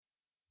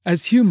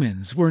As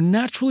humans, we're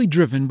naturally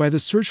driven by the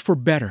search for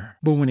better.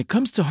 But when it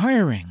comes to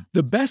hiring,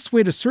 the best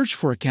way to search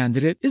for a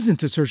candidate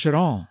isn't to search at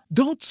all.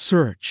 Don't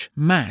search,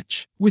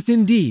 match with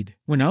Indeed.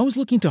 When I was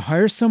looking to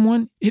hire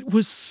someone, it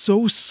was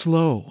so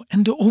slow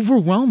and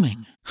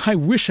overwhelming. I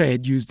wish I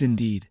had used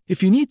Indeed.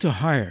 If you need to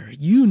hire,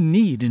 you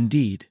need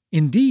Indeed.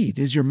 Indeed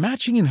is your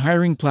matching and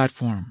hiring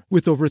platform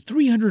with over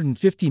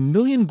 350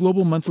 million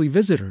global monthly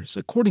visitors,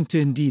 according to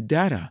Indeed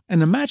data,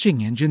 and a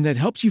matching engine that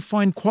helps you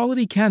find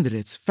quality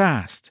candidates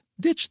fast.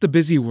 Ditch the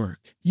busy work.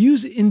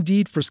 Use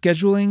Indeed for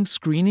scheduling,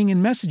 screening,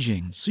 and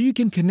messaging so you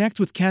can connect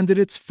with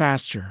candidates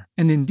faster.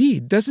 And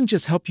Indeed doesn't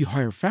just help you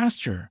hire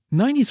faster.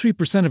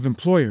 93% of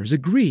employers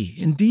agree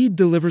Indeed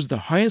delivers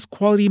the highest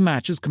quality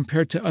matches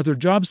compared to other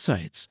job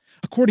sites,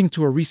 according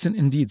to a recent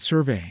Indeed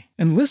survey.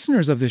 And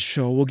listeners of this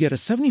show will get a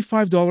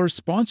 $75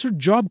 sponsored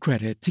job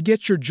credit to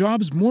get your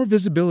jobs more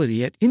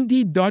visibility at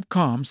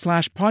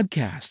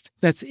Indeed.com/podcast.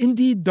 That's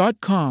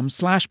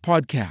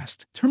Indeed.com/podcast.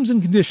 Terms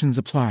and conditions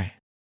apply.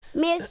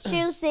 Miss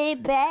Juicy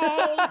Baby.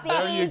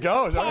 There you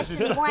go.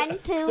 Texas 1,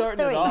 2,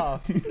 3,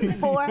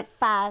 4,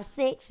 5,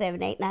 6,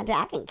 7, 8, 9, 10.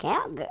 I can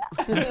count, girl.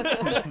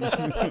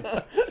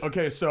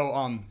 Okay,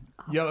 so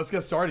yeah, let's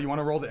get started. You want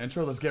to roll the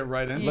intro? Let's get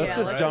right into it. Let's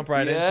just jump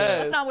right into it.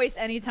 Let's not waste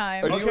any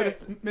time. Okay,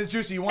 Miss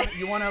Juicy, you want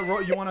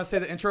to say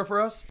the intro for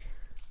us?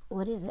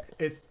 What is it?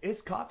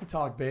 It's coffee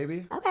talk,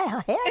 baby. Okay,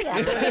 hell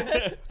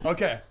yeah.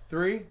 Okay,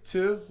 3,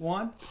 2,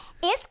 1.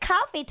 It's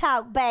coffee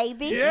talk,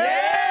 baby.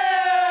 Yeah!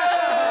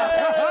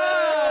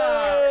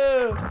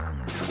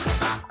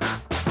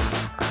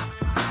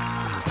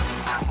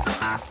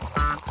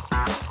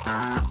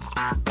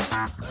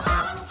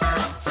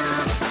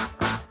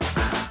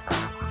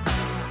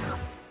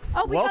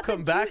 Oh, we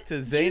Welcome back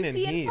to Zane and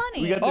Juicy Heath.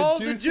 Funny. We got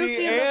The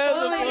juicy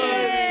and the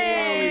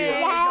funny. We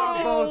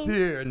got both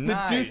here. The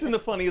Nice. juice and the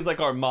funny is like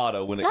our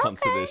motto when it comes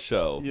to this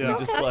show. Yeah. We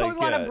just That's like, what we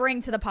want to bring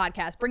to the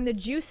podcast. Bring the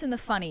juice and the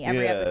funny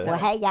every Yeah. episode. Well,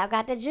 hey, y'all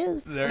got the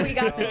juice. There We you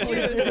got go. the We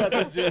juice. got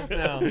the juice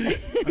now.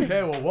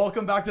 Okay, well,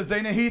 welcome back to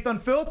Zane and Heath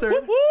Unfiltered.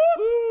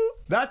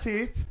 That's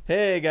Heath.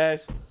 Hey,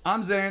 guys.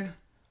 I'm Zane.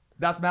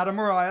 That's Madam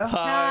Mariah,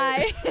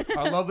 Hi.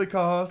 our lovely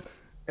co-host.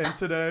 And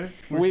today,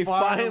 We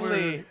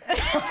finally...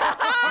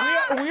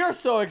 we are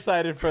so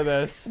excited for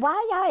this. Why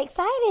y'all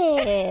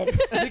excited?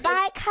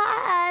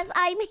 Because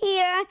I'm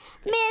here,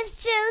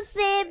 Miss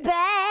Juicy Baby.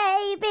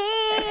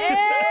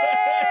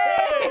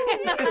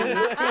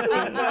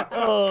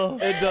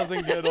 It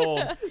doesn't get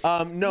old.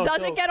 No,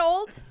 Does it get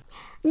old?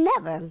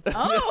 Never.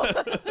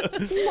 Oh,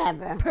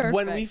 Never. perfect.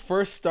 When we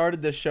first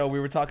started this show,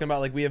 we were talking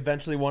about like we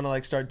eventually want to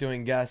like start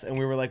doing guests, and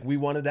we were like we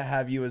wanted to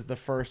have you as the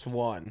first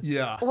one.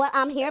 Yeah. Well,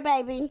 I'm here,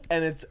 baby.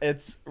 And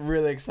it's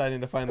really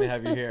exciting to finally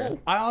have you here.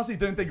 I honestly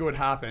didn't think it would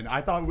happen.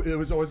 I thought it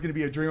was always going to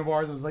be a dream of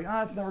ours. I was like,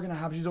 it's never going to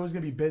happen. She's always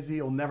going to be busy.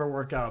 It'll never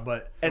work out.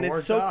 But And it it's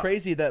worked so out.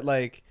 crazy that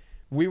like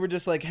we were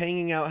just like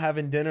hanging out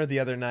having dinner the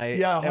other night.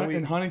 Yeah, and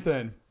in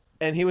Huntington.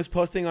 and he was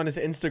posting on his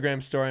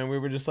Instagram story, and we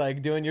were just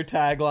like doing your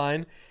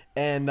tagline,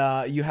 and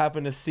you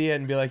happened to see it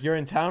and be like, "You're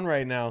in town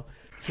right now."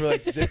 So we're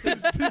like, "This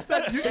is." He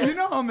said, you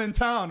know I'm in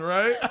town,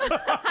 right?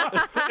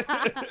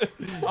 I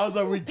was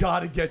like, we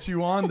got to get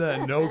you on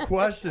then. No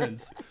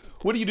questions.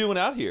 what are you doing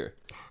out here?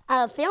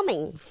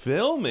 Filming.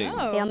 Filming.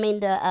 Oh. Filming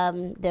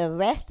the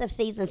rest of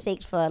season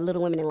 6 for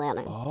Little Women in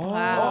Atlanta. Oh,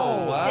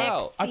 Wow.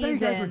 wow. 6 I thought you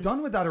guys were seasons.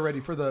 done with that already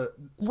for the...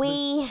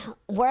 We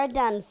were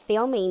done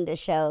filming the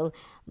show,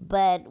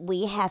 but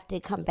we have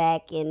to come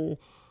back and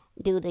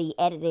do the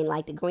editing,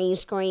 like the green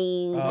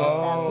screens and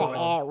stuff to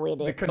add with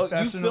The it. Oh, you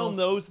confessionals.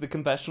 film the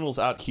confessionals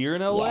out here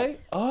in LA?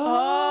 Yes.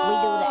 Oh. We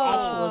do the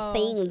actual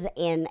scenes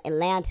in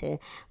Atlanta,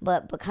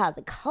 but because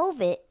of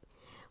COVID,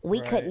 we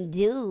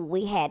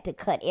had to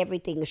cut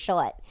everything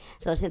short.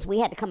 So since we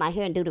had to come out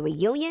here and do the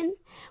reunion,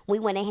 we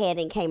went ahead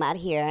and came out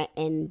here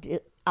and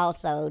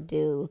also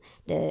do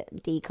the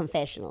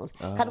confessionals.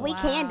 Because we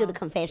can do the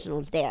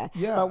confessionals there,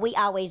 Yeah. but we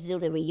always do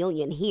the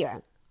reunion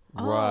here.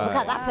 Right.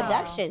 Because our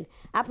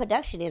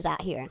production is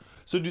out here.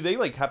 So do they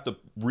like have to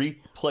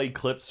replay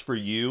clips for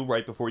you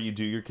right before you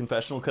do your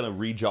confessional, kind of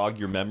re-jog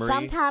your memory?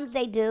 Sometimes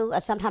they do,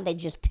 or sometimes they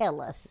just tell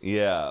us.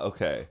 Yeah,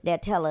 okay. They'll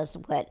tell us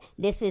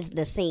this is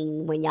the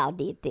scene when y'all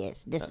did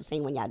this. This is the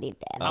scene when y'all did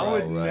that. I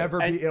would right. never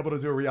be able to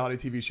do a reality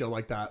TV show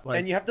like that. Like,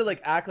 And you have to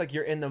like act like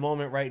you're in the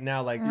moment right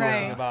now, like talking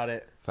Right. about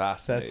it.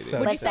 Fascinating. That's so-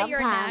 Would But you say you're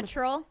a sometimes-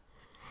 natural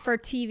for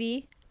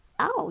TV?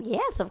 Oh,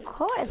 yes, of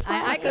course.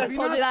 I could have you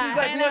told not- you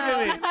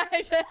that.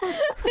 she's like, I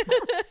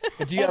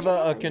know. Do you have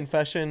a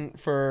confession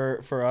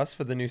for us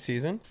for the new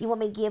season? You want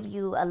me to give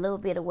you a little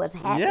bit of what's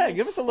happening? Yeah,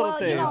 give us a little well,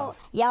 taste.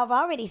 Y'all have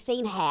already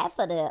seen half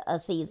of the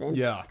season.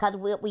 Yeah. Because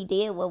what we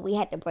did was we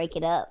had to break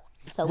it up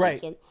so Right. we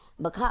can,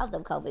 because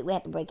of COVID, we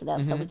had to break it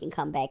up so we can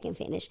come back and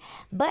finish.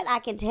 But I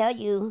can tell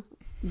you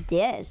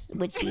this,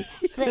 which you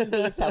shouldn't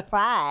be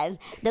surprised.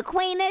 The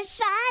Queen is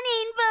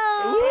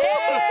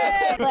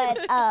shining, boo!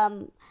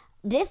 But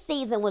this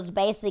season was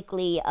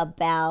basically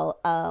about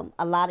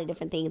a lot of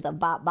different things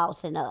about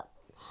bossing up.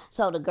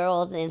 So the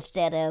girls,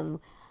 instead of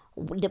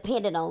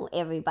depending on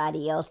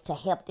everybody else to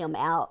help them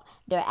out.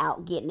 They're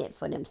out getting it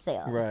for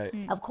themselves. Right.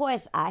 Of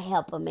course, I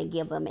help them and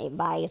give them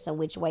advice on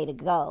which way to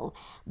go,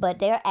 but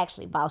they're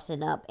actually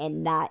bossing up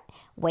and not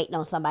waiting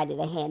on somebody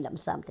to hand them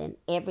something.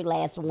 Every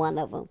last one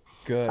of them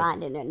Good.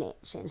 finding their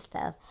niche and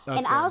stuff. That's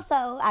and good. also,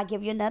 I'll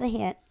give you another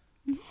hint.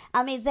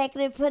 I'm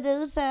executive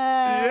producer.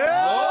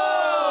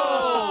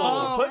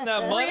 Oh, putting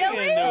that money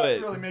into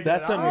it. Really making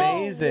That's it out.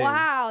 amazing.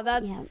 Wow,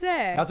 that's Yeah.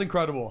 sick. That's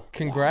incredible.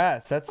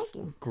 Congrats. That's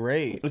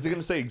great. Is it going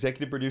to say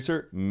executive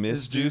producer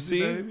Miss Juicy,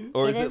 Juicy? baby?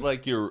 Or It is it is-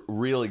 like your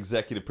real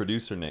executive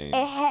producer name?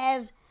 It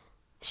has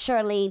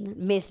Charlene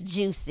Miss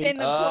Juicy. In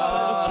the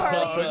quote,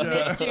 Charlie okay.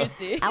 Miss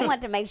Juicy. I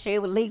wanted to make sure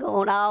it was legal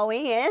on all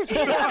ends.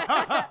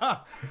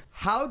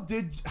 How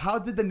did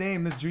the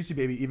name Miss Juicy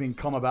Baby even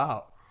come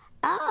about?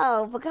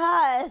 Oh,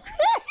 because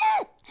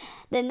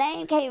the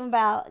name came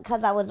about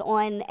because I was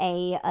on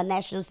a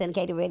national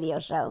syndicated radio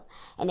show,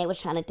 and they was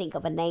trying to think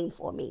of a name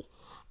for me.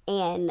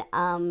 And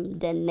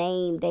the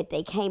name that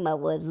they came up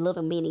with,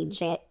 Little Minnie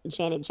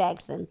Janet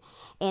Jackson.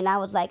 And I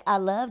was like, I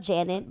love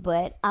Janet,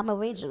 but I'm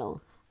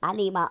original. I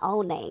need my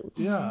own name.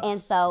 Yeah.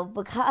 And so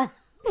because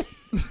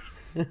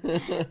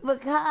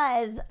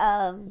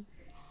of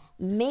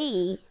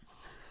me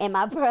and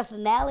my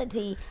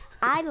personality,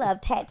 I love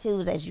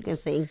tattoos, as you can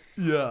see.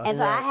 Yeah. And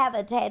so I have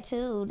a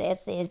tattoo that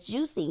says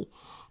Juicy.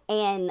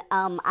 And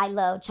I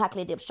love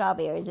chocolate dipped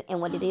strawberries. And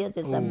what it is,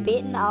 it's a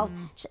bitten off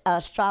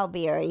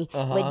strawberry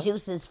with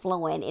juices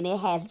flowing. And it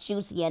has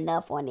juicy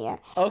enough on there.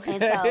 Okay.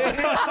 And so,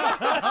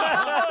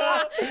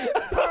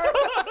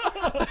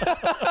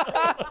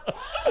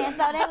 and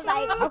so they was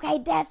like, okay,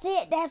 that's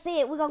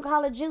it. We're going to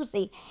call her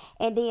Juicy.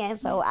 And then,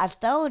 so I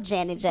stole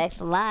Janet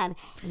Jackson's line.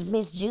 It's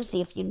Miss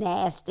Juicy if you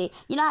nasty.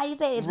 You know how you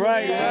say it's Miss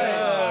Right, Juicy if you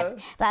yeah.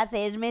 nasty? So I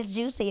said, it's Miss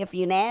Juicy if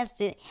you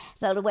nasty.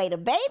 So the way the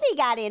baby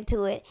got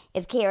into it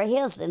is Carrie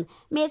Hilson.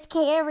 Miss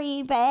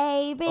Carrie,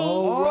 baby.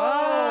 Oh,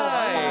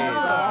 right.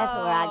 That's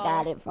where I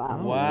got it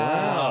from.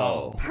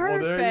 Wow.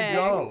 Perfect. Well, there you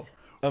go.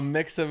 A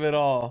mix of it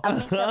all. A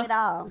mix of it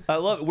all. I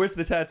love it. Where's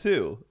the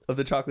tattoo of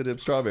the chocolate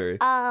dip strawberry?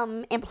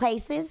 In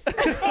places.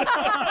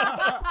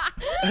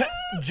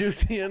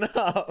 Juicy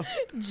enough.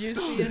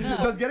 Juicy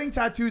enough. Does getting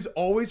tattoos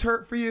always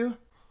hurt for you?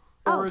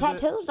 Oh, Or is it-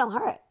 tattoos don't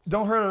hurt.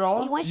 Don't hurt at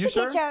all? Once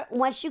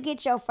you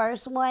get your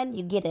first one,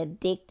 you get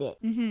addicted.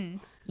 Mm-hmm.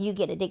 You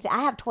get addicted. I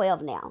have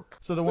 12 now.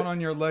 So the one on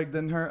your leg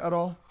didn't hurt at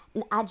all?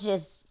 I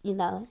just,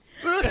 Roll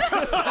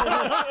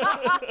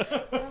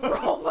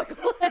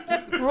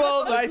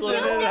the Slicing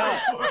clip. it up.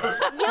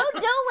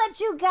 you do what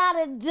you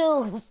gotta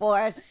do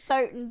for a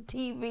certain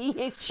TV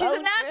exposure. She's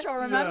a natural,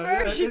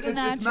 remember? Yeah, She's a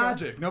natural. It's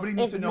magic. Nobody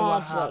needs It's to know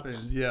what magic.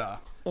 happens. Yeah.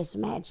 It's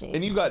magic.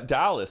 And you got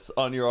Dallas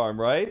on your arm,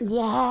 right?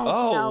 Yeah.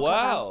 Oh,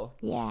 wow.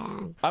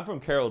 Yeah. I'm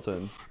from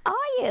Carrollton. Are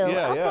you?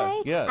 Yeah, yeah,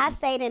 okay. yeah. I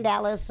stayed in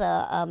Dallas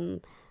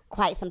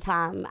quite some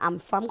time. I'm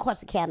from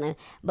Corsicana,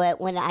 but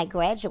when I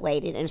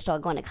graduated and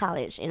started going to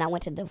college, and I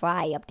went to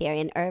DeVry up there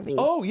in Irving.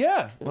 Oh,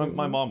 yeah.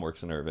 My mom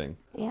works in Irving.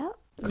 Yeah.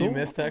 You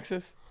miss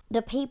Texas?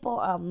 The people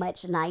are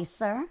much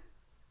nicer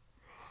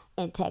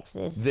in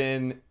Texas.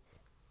 Then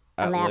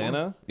Atlanta.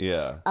 Atlanta?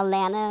 Yeah.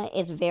 Atlanta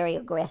is very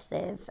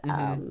aggressive.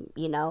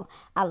 Mm-hmm.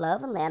 I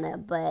love Atlanta,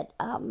 but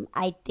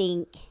I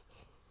think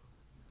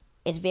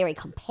it's very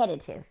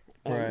competitive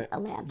in Right.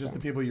 Atlanta. Just the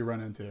people you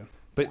run into.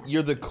 But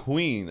you're the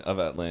queen of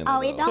Atlanta.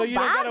 Oh, it though. don't So you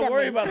don't bother gotta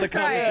worry me. about the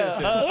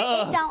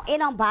competition. It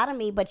don't bother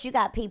me, but you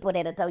got people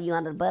that'll throw you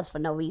under the bus for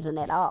no reason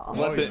at all.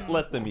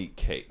 Let them eat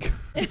cake.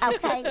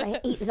 Okay,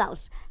 no,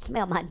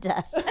 smell my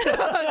dust.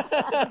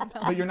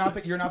 But you're not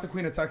the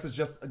queen of Texas,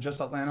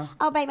 just Atlanta?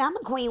 Oh, baby, I'm a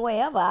queen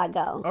wherever I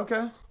go.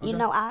 Okay. You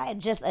know, I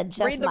just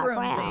adjust Read the my room,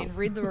 crown. Zane.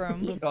 Read the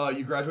room.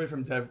 You graduated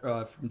from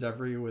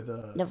DeVry with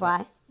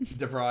DeVry.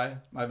 DeVry,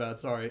 my bad,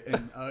 sorry.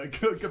 In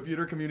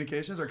computer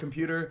communications or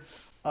computer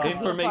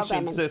Information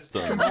programming.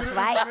 systems. That's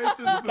right.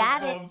 Information You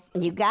got systems.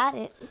 it. You got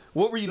it.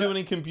 What were you doing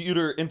in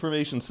computer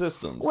information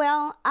systems?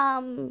 Well,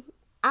 I'm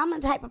the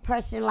type of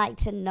person like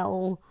to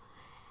know,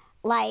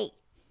 like,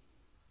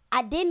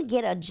 I didn't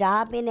get a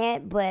job in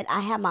that, but I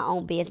have my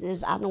own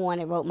business. I'm the one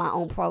that wrote my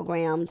own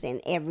programs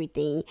and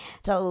everything.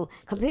 So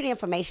computer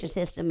information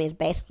system is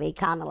basically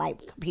kind of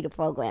like computer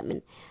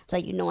programming. So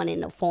you knowing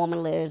in the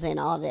formulas and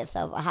all that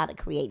stuff, how to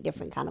create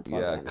different kind of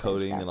programs. Yeah,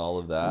 coding and all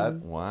of that.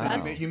 Mm-hmm.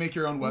 Wow. You make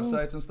your own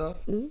websites and stuff?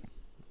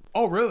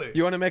 Oh, really?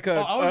 You want to make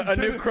I was a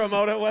new kidding.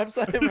 Cromota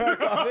website for our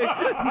coffee? Yeah,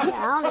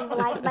 I don't even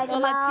like making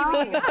Well, let's see my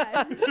what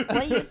own. you got. What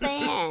are you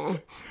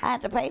saying? I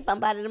have to pay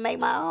somebody to make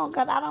my own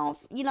because I don't,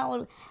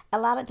 a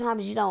lot of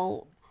times you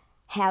don't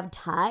have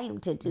time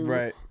to do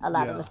Right. a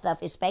lot of Yeah. the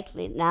stuff,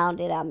 especially now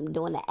that I'm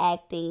doing the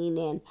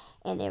acting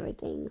and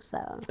everything.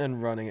 So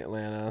And running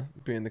Atlanta,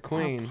 being the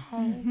queen.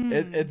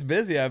 It's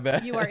busy, I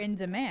bet. You are in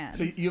demand.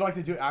 So you like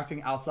to do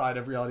acting outside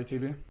of reality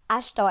TV?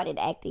 I started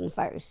acting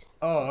first.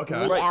 Oh,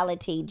 okay.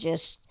 Reality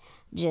just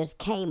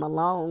came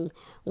along.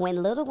 When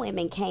Little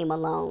Women came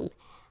along,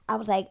 I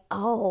was like,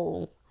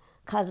 oh,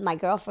 because my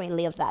girlfriend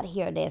lives out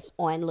here that's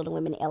on Little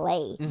Women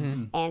LA,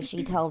 and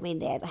she told me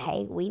that,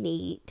 hey, we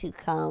need to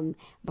come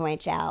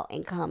branch out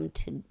and come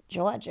to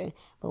Georgia,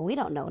 but we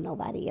don't know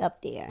nobody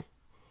up there.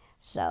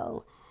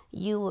 So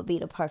you would be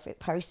the perfect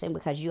person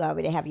because you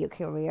already have your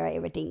career,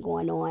 everything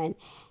going on.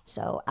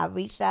 So I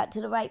reached out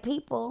to the right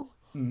people,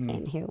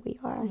 and here we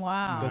are.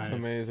 Wow. That's Nice.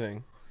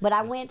 amazing. But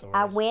I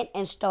went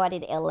and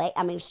started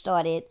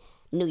started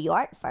New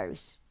York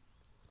first.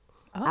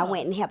 I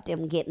went and helped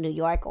them get New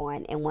York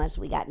on, and once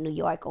we got New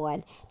York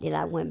on, then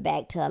I went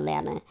back to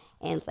Atlanta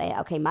and said,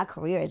 okay, my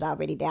career is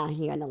already down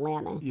here in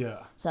Atlanta. Yeah.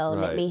 So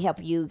let Right. me help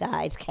you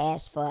guys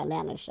cast for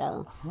Atlanta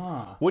show.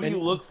 What do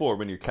you look for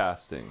when you're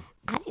casting?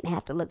 I didn't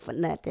have to look for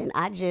nothing.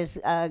 I just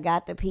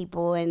got the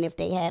people, and if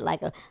they had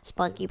like a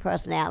spunky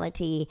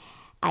personality,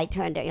 I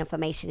turned their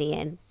information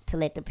in to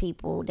let the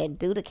people that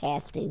do the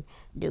casting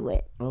do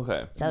it.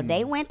 Okay. So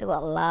they went through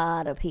a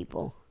lot of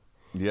people.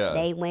 Yeah.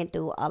 They went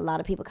through a lot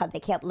of people because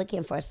they kept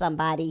looking for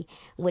somebody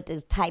with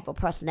the type of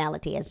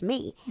personality as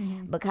me,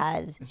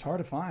 because It's hard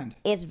to find.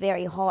 it's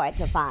very hard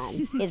to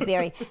find. It's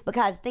very,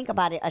 because think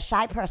about it, a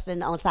shy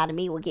person on side of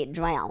me will get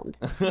drowned.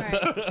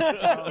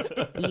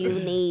 Right. You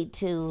need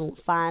to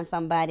find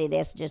somebody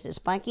that's just as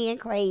spunky and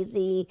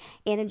crazy,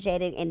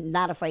 energetic, and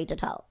not afraid to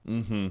talk.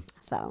 Mm-hmm.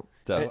 So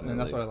Definitely. And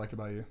that's what I like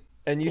about you.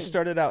 And you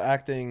started out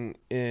acting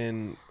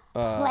in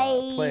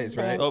Plays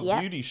right? and- Oh, Yep.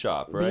 beauty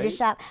shop, right? beauty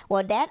shop.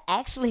 Well, that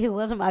actually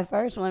wasn't my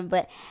first one,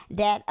 but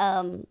that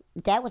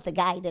was the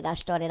guy that I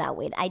started out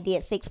with. I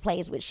did 6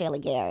 plays with Shelley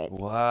Garrett.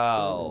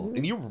 Wow.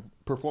 And you were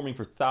performing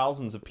for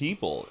thousands of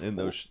people in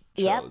those shows.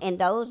 Yep, and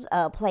those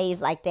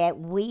plays like that,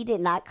 we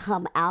did not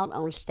come out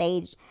on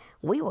stage.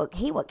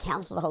 He would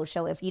cancel the whole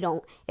show if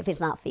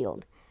it's not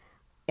filled.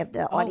 If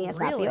the audience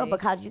not really? filled,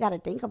 because you got to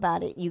think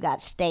about it. You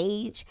got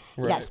stage,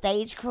 you got Right.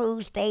 stage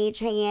crew, stage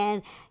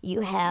hand,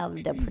 you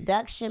have the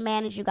production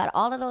manager, you got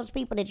all of those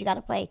people that you got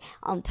to play.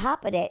 On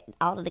top of that,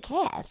 all of the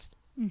cast.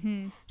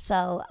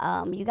 So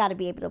you got to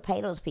be able to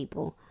pay those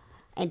people,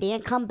 and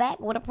then come back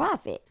with a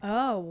profit.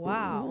 Oh,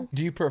 wow.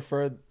 Do you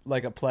prefer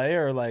like a play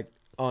or like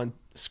on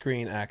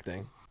screen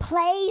acting?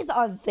 Plays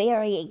are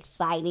very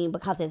exciting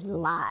because it's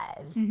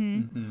live.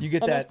 You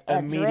get And that it's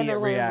immediate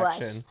adrenaline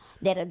reaction. rush.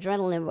 That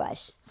adrenaline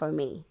rush for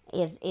me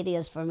it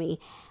is for me.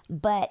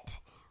 But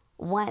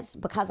once,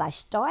 because I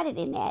started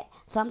in that,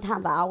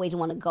 sometimes I always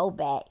want to go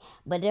back.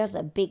 But there's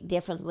a big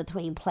difference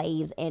between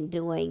plays and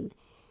doing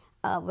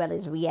whether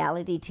it's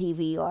reality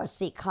TV or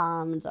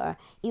sitcoms or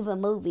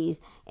even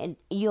movies, and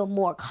you're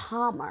more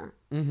calmer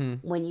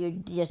when you're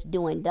just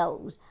doing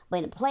those.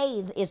 But in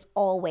plays, it's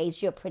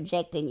always you're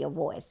projecting your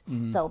voice.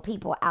 So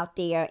people out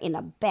there in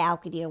a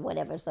balcony or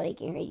whatever, so they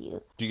can hear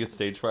you. Do you get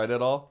stage fright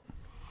at all?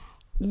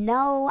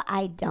 No,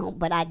 I don't,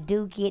 but I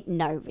do get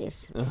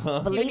nervous. Do you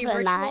have Believe any it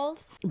or not,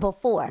 rituals?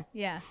 before.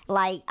 Yeah.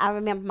 Like, I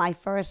remember my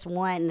first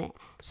one,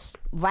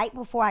 right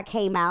before I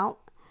came out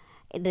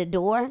the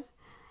door,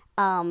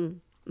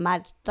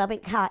 my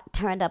stomach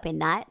turned up in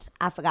knots.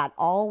 I forgot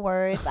all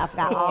words. I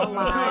forgot all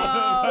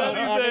lines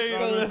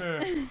and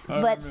everything.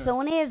 But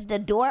soon as the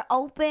door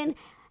opened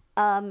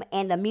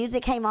and the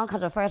music came on,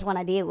 because the first one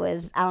I did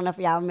was, I don't know if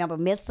y'all remember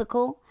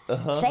Mystical.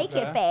 Shake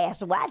it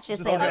fast, watch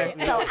yourself.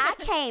 So I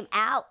came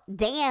out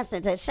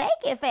dancing to Shake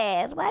It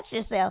Fast, watch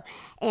yourself.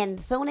 And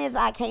soon as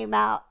I came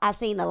out, I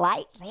seen the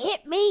lights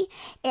hit me,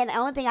 and the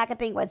only thing I could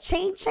think was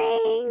ching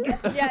ching.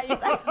 Yeah, you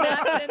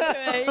snapped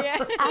into it. Yeah.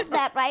 I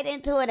snapped right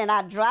into it, and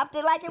I dropped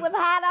it like it was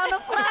hot on the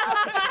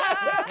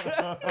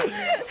floor.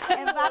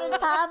 And by the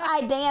time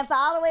I danced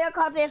all the way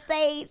across that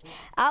stage,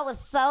 I was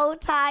so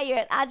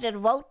tired. I just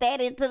wrote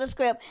that into the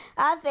script.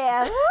 I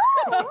said, "Woo."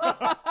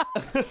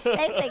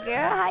 They said,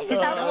 girl, how you I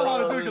know? don't know how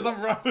to do it because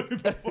I'm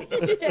running.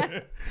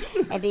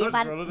 And then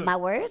my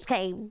words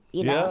came,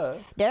 you know.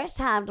 Yeah. There's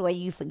times where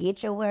you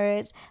forget your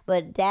words,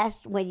 but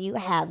that's when you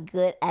have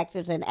good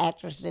actors and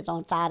actresses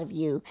on side of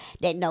you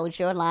that knows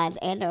your lines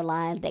and their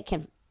lines that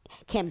can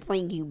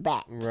bring you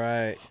back.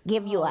 Right.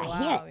 Give you a wow,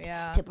 hint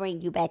yeah. to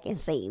bring you back in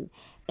scene.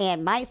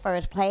 And my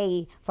first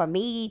play, for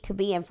me to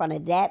be in front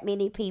of that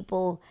many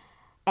people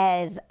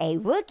as a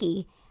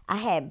rookie, I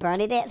had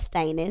Bernadette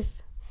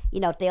Stanis, you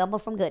know, Thelma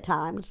from Good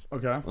Times.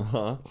 Okay.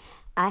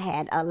 I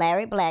had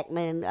Larry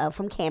Blackman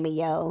from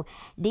Cameo.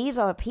 These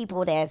are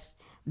people that's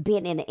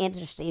been in the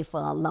industry for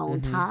a long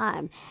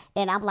time.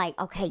 And I'm like,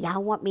 okay,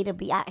 y'all want me to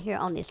be out here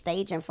on this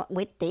stage in front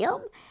with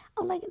them?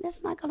 I'm like, this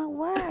is not going to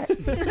work.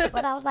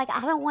 But I was like, I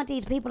don't want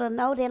these people to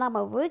know that I'm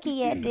a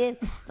rookie at this.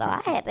 So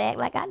I had to act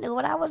like I knew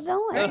what I was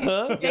doing.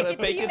 Gotta it till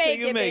fake you it till make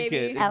you it, make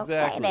baby. it. Okay,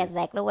 Exactly. that's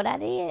exactly what I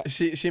did.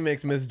 She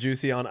makes Miss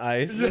Juicy on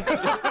ice.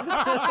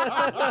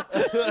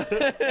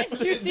 It's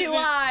Juicy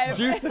Live.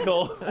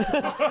 Juicicle.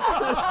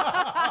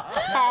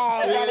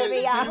 Hey, that'd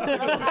be awesome.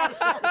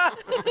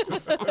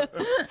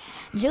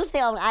 Juicy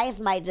on ice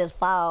might just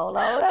fall.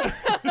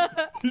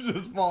 You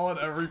just fall in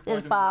every Just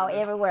fucking fall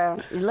minute. everywhere.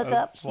 You look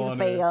up, That's she funny.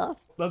 fell.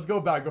 Let's go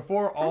back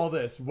before all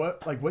this.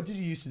 What did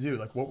you used to do?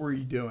 Like, what were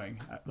you doing?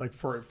 Like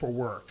for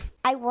work?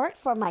 I worked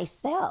for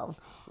myself.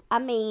 I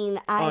mean,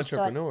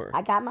 Entrepreneur.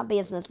 I got my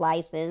business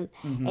license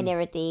and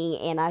everything,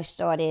 and I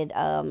started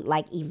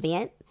like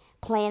event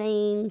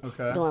planning,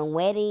 Okay. doing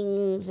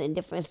weddings and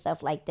different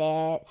stuff like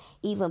that,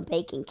 even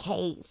baking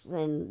cakes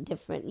and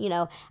different,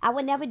 I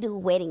would never do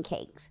wedding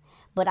cakes,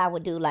 but I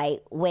would do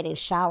like wedding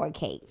shower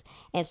cakes.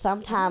 And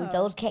sometimes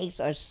those cakes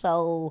are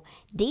so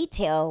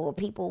detailed where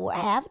people will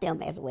have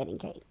them as wedding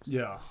cakes.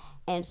 Yeah.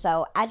 And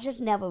so I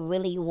just never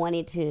really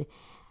wanted to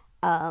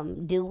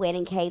do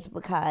wedding cakes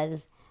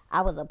because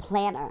I was a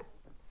planner,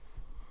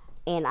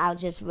 and I'd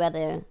just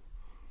rather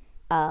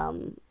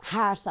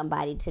hire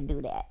somebody to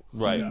do that.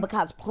 Right.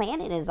 Because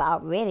planning is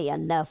already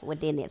enough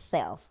within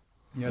itself.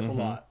 Yeah, it's a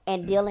lot.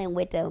 And dealing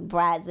with the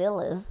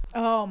bridezillas,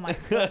 Oh my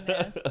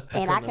goodness.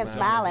 and I can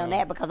smile on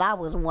that because I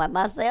was one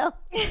myself.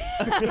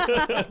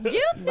 Guilty.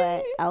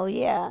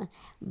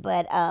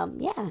 But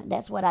yeah,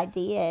 that's what I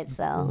did.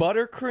 So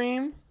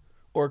Buttercream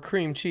or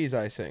cream cheese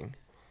icing?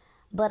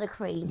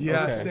 buttercream.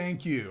 Yes, Okay.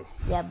 thank you.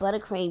 Yeah,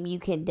 buttercream you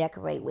can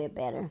decorate with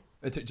better.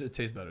 It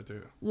tastes better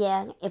too.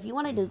 Yeah, if you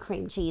want to do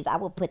cream cheese, I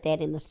would put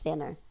that in the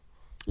center.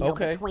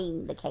 Okay.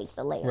 Between the cakes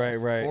of layers. Right,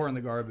 right. Or in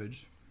the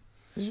garbage.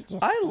 You just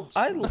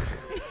I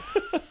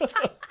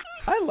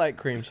like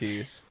cream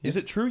cheese. Is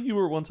it true you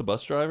were once a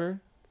bus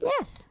driver?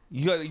 yes.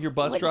 You got your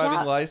bus But driving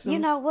y'all- license? You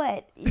know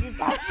what? You just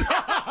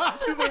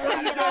She's like, what are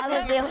you get all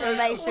this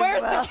information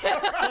Where's from.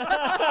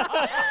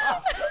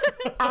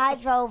 I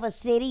drove a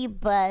city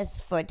bus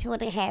for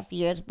 2.5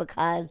 years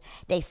because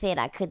they said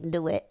I couldn't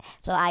do it.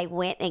 So I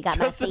went and got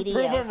Just my to CDL.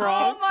 prove him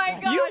wrong. Oh my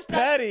gosh. You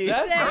petty.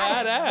 That's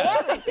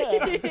badass.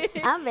 Very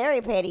petty. I'm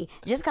very petty.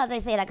 Just because they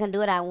said I couldn't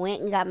do it, I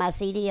went and got my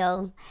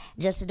CDL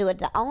just to do it.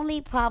 The only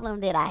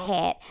problem that I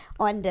had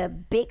on the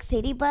big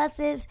city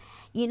buses,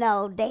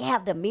 they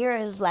have the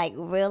mirrors like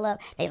real up.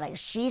 They like,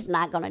 she's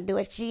not going to do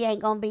it. She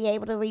ain't going to be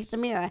able to reach the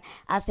mirror.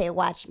 I said,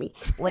 watch me.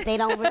 What they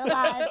don't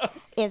realize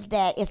is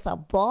that it's a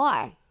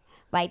bar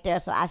right there.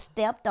 So I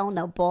stepped on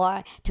the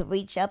bar to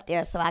reach up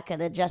there so I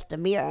could adjust the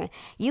mirror.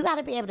 You got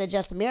to be able to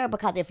adjust the mirror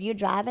because if you're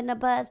driving the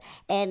bus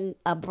and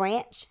a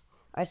branch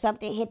or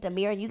something hit the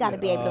mirror, you got to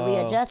be able to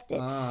readjust it.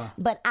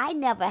 But I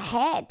never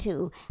had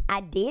to.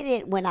 I did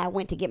it when I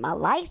went to get my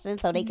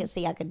license so they could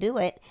see I could do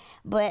it.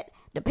 But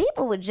the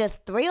people were just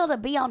thrilled to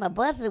be on a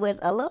bus with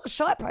a little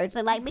short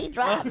person like me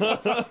driving.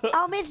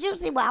 Oh, Miss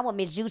Juicy. Well, I was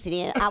Miss Juicy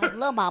then. I was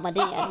Little Mama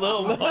then.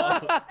 Little Little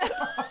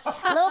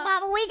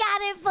Mama, we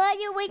got it for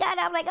you. We got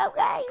it. I'm like,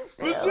 okay.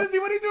 Miss Juicy,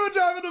 what are you doing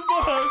driving the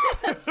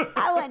bus?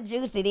 I wasn't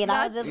Juicy then.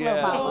 I was just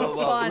Little Mama. so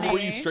funny. Were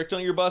you strict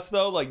on your bus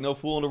though? Like no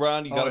fooling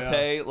around. You gotta yeah.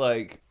 pay.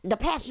 Like The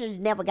passengers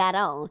never got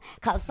on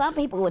because some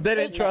people was They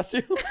didn't ignorant. trust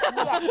you.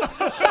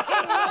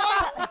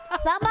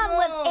 Some of them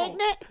was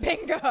ignorant.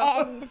 Bingo.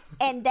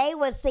 And they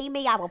would see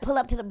me. I would pull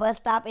up to the bus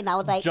stop and I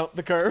was like, Jump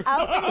the curve.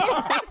 open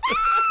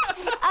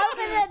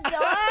the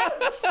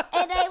door,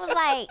 and they was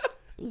like,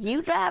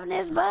 "You driving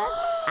this bus?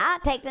 I'll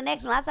take the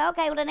next one." I said,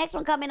 "Okay, well the next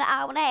one come in an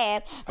hour and a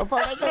half before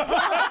they could come."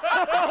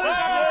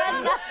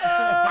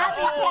 I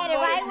be petty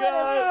right with them,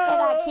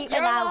 and I keep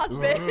You're it out. lost,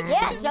 bitch.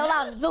 Yeah, Joe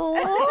lost.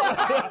 Zoom.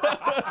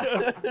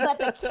 But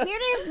the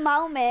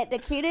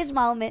cutest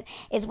moment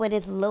is when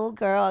this little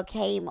girl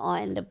came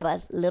on the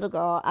bus. Little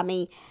girl, I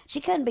mean,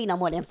 she couldn't be no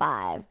more than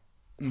 5.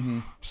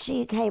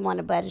 She came on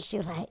the bus and she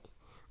was like,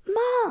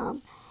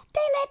 "Mom,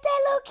 they let that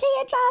little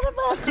kid drive the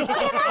bus. Can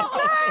I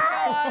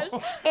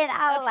drive?" And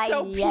I was like,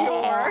 so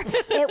 "Yeah."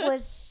 pure. It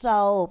was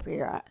so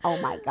pure. Oh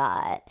my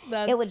God.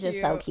 That's It was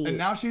just so cute. cute. And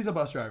now she's a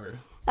bus driver.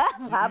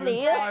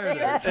 Probably You inspired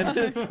is. her. An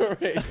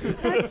inspiration.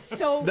 That's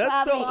so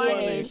That's so Probably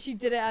funny. is. She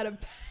did it out of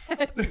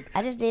bed.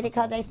 I just did it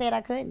because they said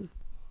I couldn't.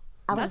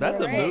 I was that's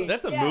a very-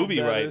 that's a Yeah.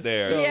 movie That right is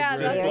there. so Yeah,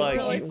 great. that's Just like,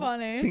 really you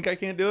funny. think I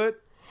can't do it?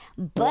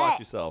 Watch But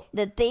yourself.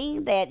 the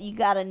thing that you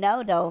gotta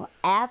know though,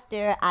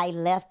 after I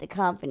left the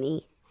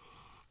company,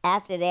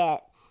 after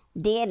that,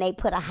 then they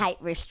put a height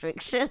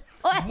restriction.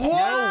 No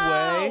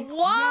way.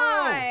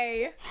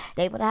 Why?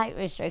 They put a height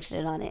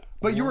restriction on it.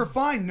 But you were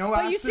fine. No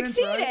But you accidents,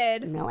 right?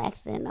 succeeded. No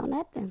accident, no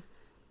nothing.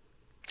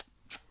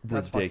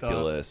 That's fucked up.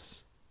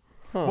 Ridiculous.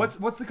 What's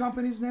the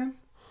company's name?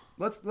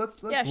 Let's Yeah,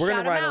 We're Shout gonna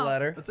 'em write a out.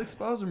 letter. let's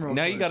expose them real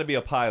Now quick. you got to be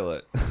a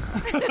pilot. Well,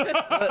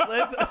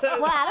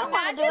 I don't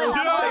want to do it no more.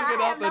 Take it I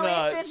up have a no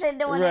notch. interest in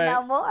doing Right. it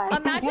no more.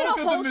 Imagine a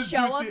Welcome to whole Miss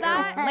show Juicy of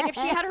that. Hour. Like if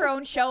she had her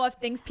own show of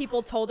things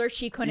people told her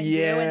she couldn't do, and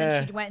Yeah.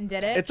 then she went and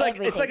did it. It's like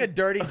a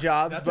dirty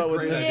jobs, That's a but with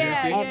great Miss idea.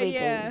 Yeah. Juicy. Everything.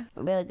 yeah.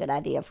 Really good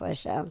idea for a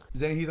show.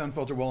 Zany Heath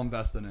Unfiltered will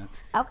invest in it.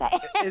 Okay.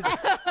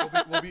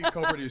 We'll be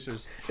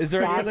co-producers. Is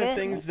there any Sound other good?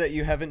 things that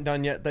you haven't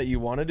done yet that you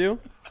want to do?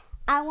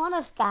 I want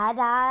to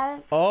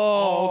skydive.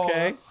 Oh,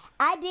 okay.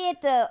 I did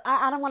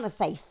I don't want to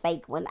say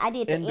fake one. I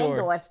did the Indoor.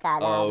 indoor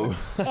skydiving.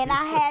 And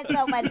I had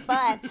so much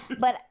fun.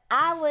 But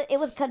it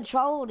was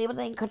controlled. It was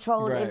in a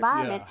controlled Right,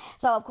 environment. yeah.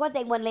 So, of course,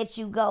 they wouldn't let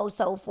you go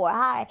so far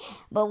high.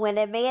 But when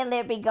the man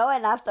let me go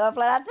and I started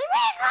flying, I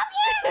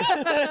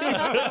said,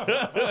 "Man,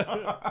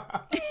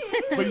 come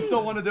here." But you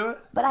still want to do it?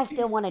 But I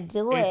still want to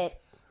do it.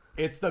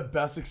 It's the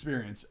best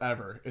experience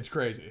ever. It's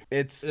crazy.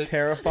 It's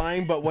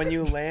terrifying, but when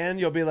you land,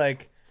 you'll be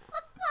like,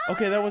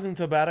 Okay, that wasn't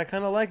so bad. I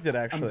kind of liked it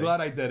I'm actually.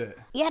 glad I did it.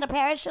 You had a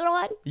parachute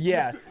on?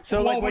 Yeah. So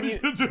Well, like what when are you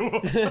you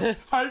gonna do?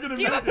 How are you gonna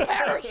Do you make have a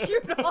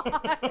parachute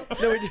on?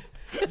 no, we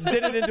just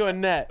did it into a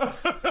net.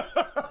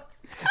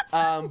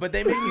 But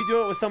they make you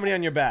do it with somebody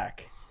on your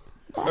back.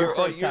 Or,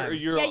 time.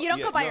 Yeah, you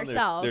don't go by on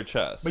yourself. Their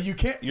chest. But you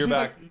can't. Your She's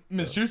back. like,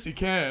 Miss Juicy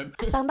can.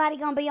 Somebody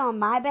gonna be on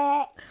my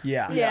back?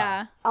 Yeah.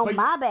 Yeah. On But-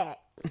 my back.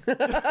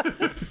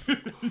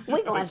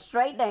 We going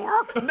straight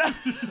down.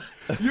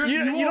 You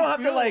don't won't have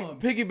to feel like them.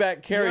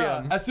 piggyback carry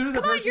Yeah. them. As soon as the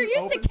Come on, parachute you're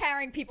used opens, to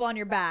carrying people on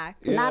your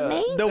back. Not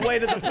me. The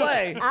weight of the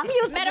play. I'm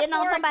used to getting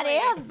on somebody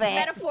else's back.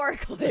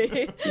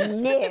 Metaphorically.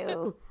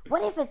 No.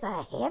 What if it's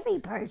a heavy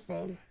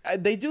person?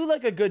 They do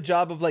like a good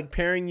job of like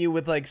pairing you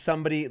with like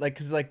somebody like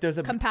because like there's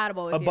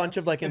Compatible with a you. bunch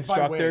of like it's by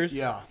weight, instructors.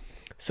 Yeah.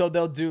 So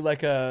they'll do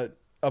like a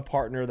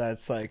partner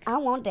that's like I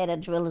want that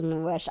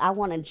adrenaline rush. I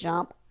want to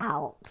jump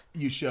out.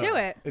 You should Do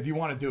it. If you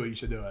want to do it, you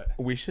should do it.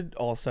 we should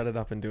all set it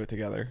up and do it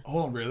together.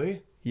 Oh,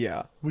 really?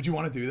 Yeah. Would you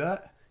want to do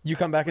that? You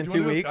come back in Do you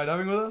 2 want to weeks. go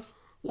skydiving with us?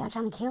 Y'all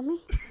trying to kill me?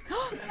 You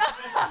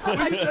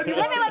said you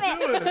Let wanted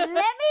to do it.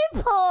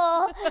 me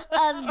pull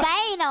a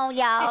Zane on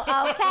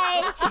y'all,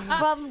 okay?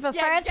 From the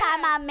Yeah, first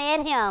time I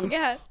met him.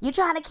 Yeah. You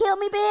trying to kill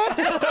me, bitch?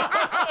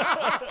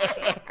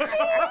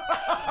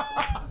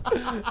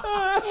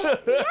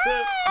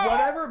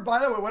 By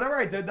the way, whatever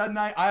I did that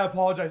night, I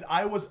apologize.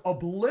 I was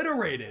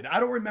obliterated. I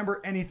don't remember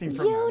anything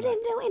from You that night.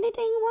 didn't do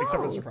anything wrong.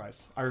 Except for the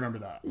surprise. I remember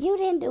that. You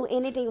didn't do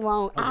anything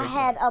wrong. I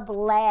had a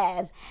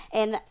blast.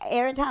 And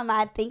every time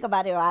I think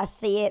about it or I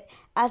see it,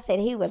 I said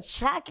he was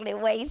chocolate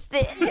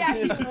wasted. Yeah,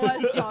 he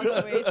was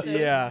chocolate wasted.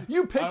 Yeah.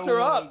 You picked her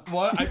up.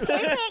 What? He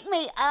picked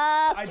me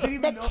up. I didn't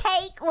even the know-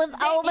 cake was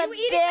over you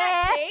eating there.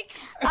 that cake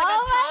like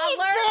Oh, a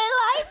toddler?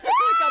 I did like that.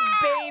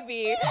 Like a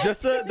baby.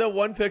 Just the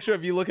one picture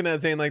of you looking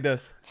at Zane like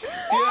this.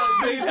 Yeah,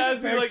 Zane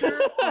has me like.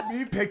 Picture of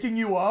me picking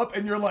you up,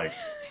 and you're like,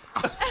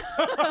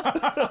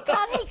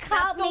 Because he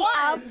caught the me one.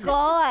 off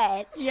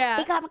guard. Yeah.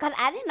 He caught me because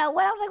I didn't know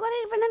what I was like. What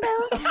are you finna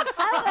do?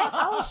 I was like,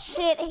 oh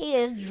shit, he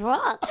is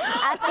drunk.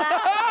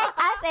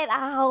 I said,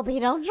 I hope he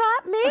don't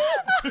drop me.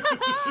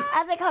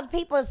 I said, because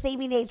people see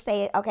me, they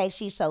say, okay,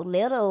 she's so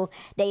little,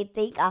 they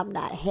think I'm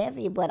not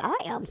heavy, but I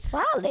am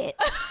solid.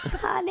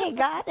 Honey,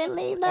 God didn't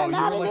leave oh, nothing you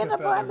out were in like this a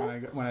feather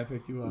apartment. when I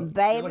picked you up. You're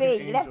like an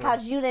Baby, that's angel.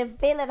 because you didn't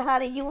feel it,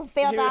 honey. You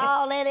felt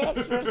all that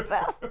extra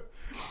stuff.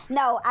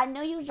 No, I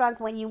knew you drunk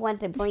when you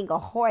wanted to bring a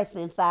horse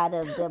inside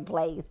of the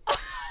place.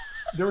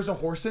 There was a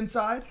horse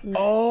inside?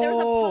 Oh, There was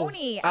a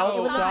pony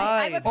outside.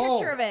 I have a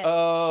picture of it.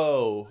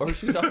 Oh. Or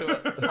she's talking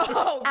about.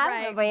 Oh, I right,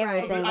 remember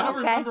everything. I don't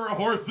Okay. remember a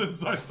horse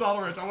inside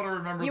Saddle Ranch. I want to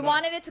remember You that.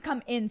 wanted it to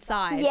come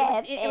inside.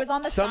 Yes, It was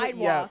on the Some-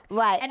 sidewalk. yeah.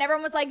 Right. And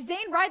everyone was like,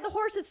 Zane, ride the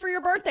horses for your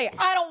birthday.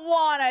 I don't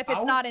want to if it's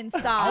was- not I was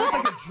inside.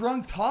 like a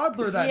drunk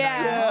toddler that Yeah.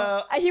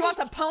 night. Yeah. He wants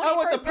a pony I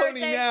want for the his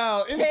pony birthday.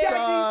 now. Daddy,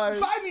 Inside.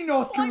 buy me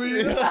North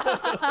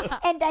Korea.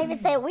 And David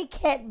said we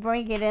can't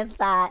bring it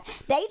inside.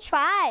 They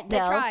tried though.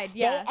 They tried,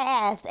 yeah. They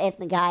asked, and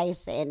the guy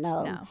said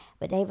no. No.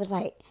 But they was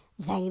like,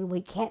 Zane,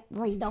 we can't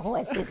bring the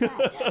horse inside.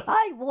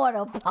 I want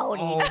a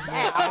pony. Oh,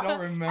 man, I don't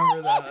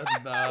remember that.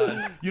 That's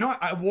bad. You know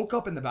what? I woke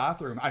up in the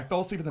bathroom. I fell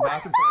asleep in the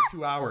bathroom for like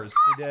 2 hours.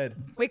 he did.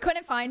 We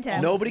couldn't find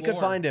him. Nobody could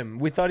floor. find him.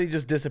 We thought he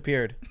just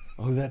disappeared.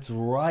 Oh, that's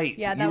right.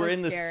 Yeah, that you were was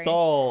in the scary.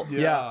 stall.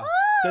 Yeah.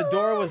 The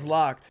door was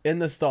locked in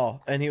the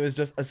stall, and he was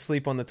just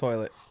asleep on the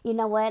toilet. You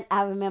know what?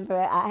 I remember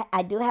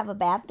I do have a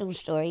bathroom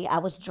story. I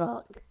was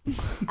drunk.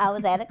 I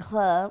was at a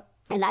club,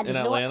 and I just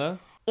In knew it- Atlanta?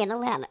 In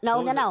Atlanta.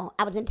 No.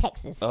 I was in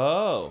Texas.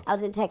 Oh. I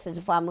was in Texas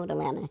before I moved to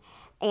Atlanta.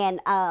 And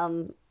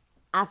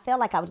I felt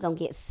like I was going to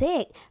get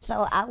sick.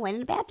 So I went in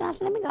the bathroom. I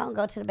said, let me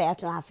go to the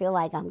bathroom. I feel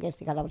like I'm getting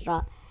sick because I was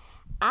drunk.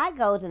 I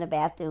goes in the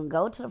bathroom,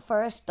 go to the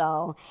first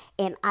stall,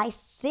 and I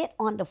sit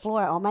on the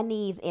floor on my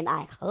knees, and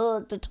I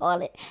hug the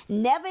toilet.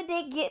 Never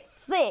did get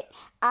sick.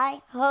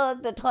 I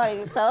hugged the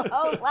toilet. So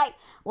I was like,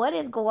 what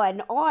is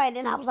going on?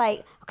 And I was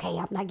like, okay,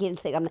 I'm not getting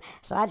sick.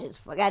 So I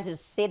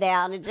just sit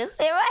down and just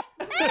sit right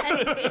there.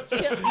 And just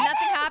chill. Nothing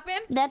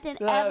happened. Nothing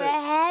ever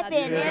happened.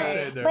 good. Yeah,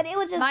 stayed there. But it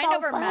was just Mind so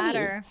over funny.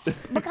 matter.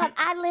 Because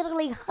I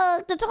literally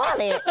hugged the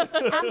toilet.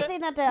 I'm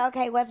sitting up there,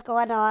 okay, what's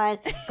going on?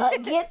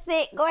 Get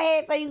sick, go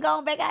ahead so you can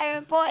go back out here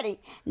and party.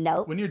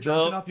 Nope. When you're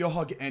drunk enough, you'll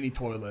hug any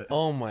toilet.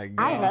 Oh my I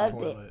god. hugged it.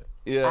 Toilet.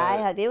 Yeah. I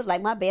hugged it. It was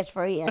like my best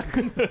friend.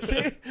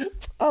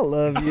 I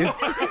love you.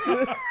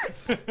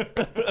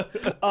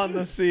 On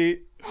the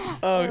seat.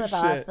 Oh It was shit.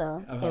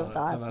 awesome. I've It had, was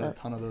I've had a awesome.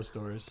 ton of those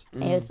stories. It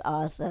was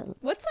awesome.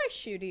 What size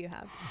shoe do you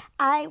have?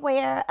 I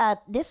wear,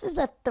 this is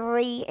a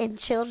 3 in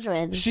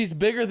children's. She's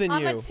bigger than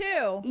I'm you. a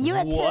 2. You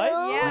a 2?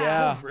 Yeah.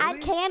 Yeah. I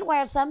can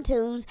wear some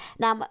 2s.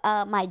 Now,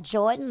 my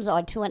Jordans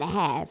are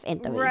 2.5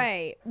 and 3.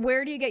 Right.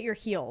 Where do you get your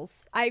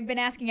heels? I've been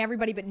asking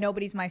everybody, but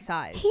nobody's my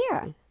size.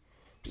 Here.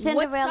 What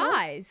Cinderella.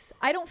 size?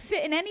 I don't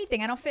fit in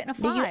anything. I don't fit in a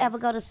 5. Do you ever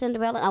go to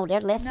Cinderella? Oh,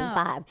 they're less than No.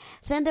 5.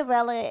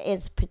 Cinderella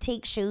is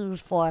petite shoes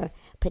for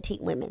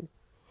petite women.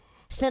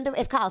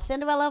 It's called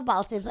Cinderella of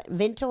Boston. It's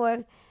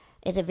Ventura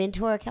Is it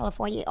Ventura,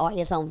 California, or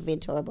it's on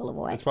Ventura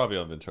Boulevard? It's probably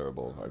on Ventura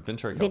Boulevard.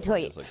 Ventura, Ventura.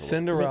 California is like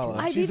Cinderella.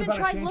 I've She's even about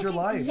to tried change your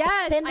looking. life.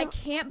 Yes, Send I them-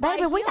 can't buy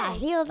Baby, we got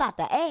heels. heels out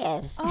the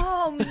ass.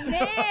 Oh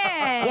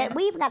man. Yeah,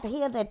 we even got the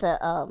heels at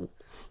the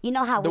you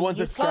know how The we ones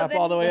that used strap to-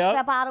 all the way they up?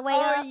 strap all the way Oh,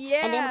 up. And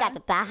then yeah. we got the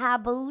thigh-high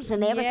boots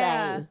and everything.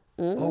 Yeah.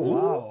 Oh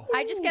wow.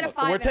 I just get a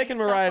 5. We're and I taking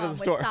stuff Mariah to them the with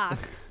store.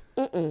 Socks.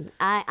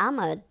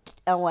 I'm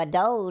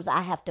those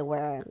I have to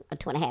wear a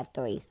 2.5,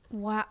 3.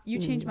 Wow, you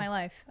changed my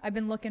life. I've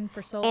been looking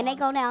for so long. And they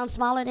go down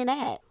smaller than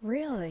that.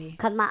 Really?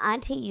 Cause my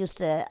auntie used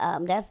to.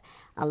 That's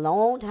a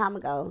long time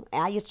ago.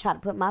 I used to try to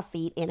put my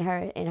feet in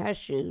her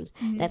shoes.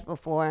 That's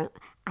before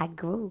I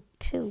grew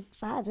 2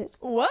 sizes.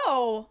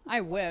 Whoa!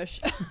 I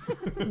wish.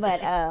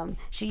 But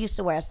she used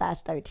to wear a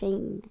size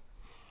 13,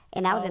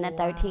 and I was in a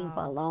 13 wow.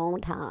 for a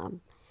long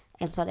time.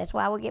 And so that's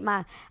why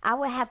I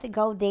would have to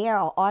go there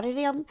or order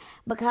them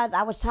because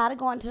I was tired of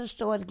going to the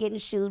stores getting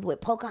shoes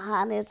with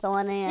Pocahontas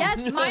on them.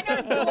 Yes, mine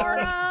are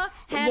Dora,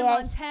 Hannah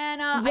Yes.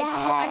 Montana.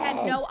 I had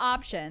no Yes.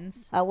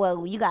 options. Oh,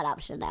 well, you got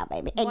options now,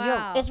 baby. And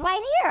Wow. it's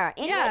right here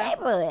in your I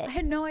neighborhood.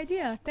 had no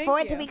idea. Thank For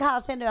you. it to be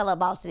called Cinderella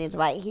Boston is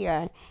right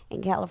here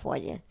in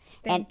California.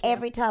 Thank you.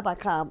 Every time I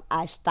come,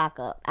 I stock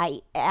up.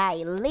 I at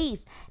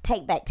least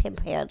take back 10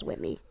 pairs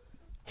with me.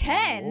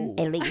 10.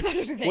 At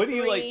least. What do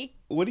you like?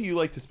 What do you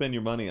like to spend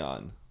your money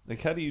on?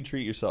 Like, how do you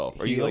treat yourself?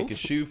 Are you like a Heels?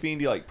 shoe fiend?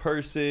 Do you like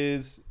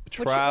purses, What's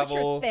travel,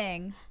 your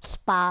thing?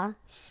 Spa.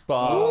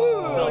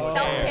 spa?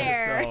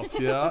 Self-care.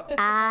 Yourself, yeah.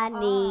 I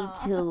need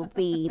to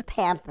be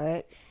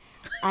pampered.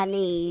 I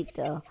need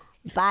the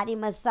body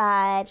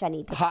massage. I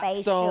need the Hot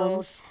facials,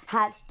 stones.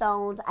 hot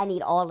stones. I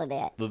need all of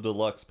that. The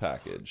deluxe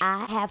package.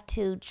 I have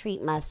to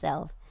treat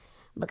myself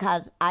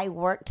because I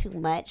work too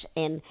much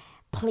and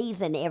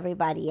pleasing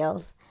everybody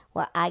else.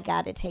 Well, I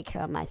got to take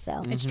care of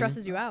myself. It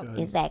stresses you out. It's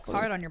Exactly.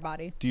 hard on your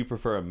body. Do you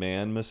prefer a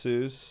man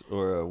masseuse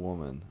or a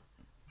woman?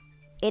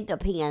 It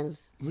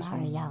depends.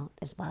 Sorry, y'all.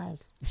 It's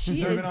Buzz. She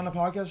You ever is. been on a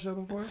podcast show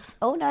before?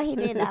 Oh, no, he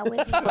didn't. I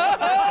wish he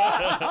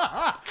would.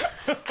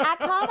 I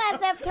call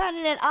myself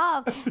turning it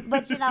off.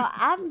 But, you know,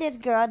 I'm this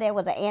girl that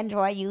was an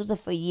Android user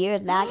for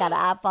years. Now I got an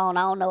iPhone.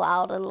 I don't know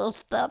all the little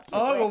stuff. To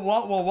Oh, it.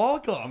 well,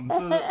 welcome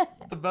to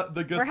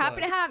the good We're side.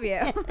 happy to have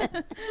you.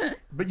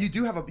 But you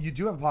do have a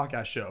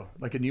podcast show,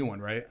 like a new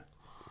one, right?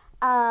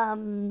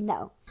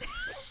 No.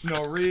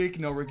 No Reek,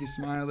 no Ricky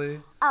Smiley.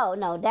 Oh,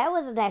 no, that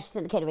was a national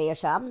syndicated radio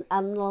show.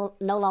 I'm no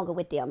longer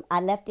with them. I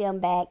left them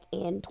back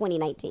in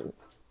 2019.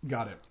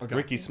 Got it. Okay.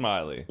 Ricky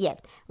Smiley.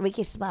 Yes,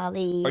 Ricky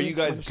Smiley. Are you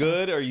guys on the show.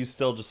 good? Or are you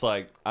still just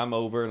like, I'm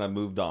over and I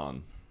moved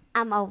on?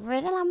 I'm over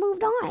it and I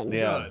moved on.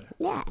 Yeah. Good.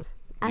 Yeah,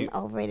 I'm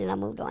over it and I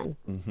moved on.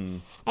 Mm-hmm.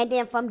 And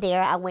then from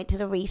there, I went to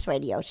the Reese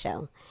radio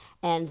show.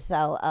 And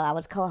so I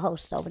was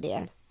co-host over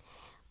there.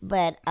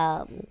 But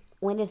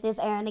when is this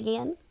airing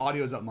again?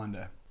 Audio's up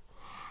Monday.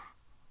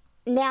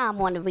 Now I'm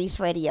on the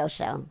Reese radio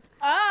show.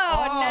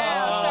 Oh,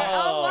 no, sir.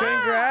 Oh, wow.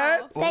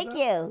 Congrats. Thank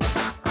you.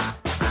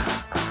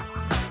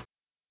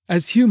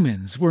 As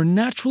humans, we're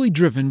naturally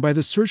driven by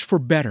the search for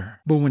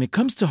better. But when it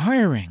comes to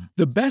hiring,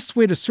 the best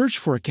way to search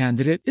for a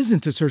candidate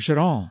isn't to search at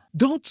all.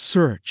 Don't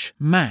search,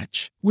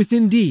 match with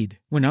Indeed.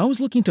 When I was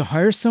looking to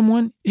hire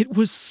someone, it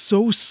was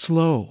so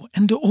slow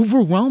and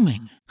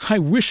overwhelming. I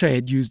wish I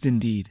had used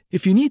Indeed.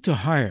 If you need to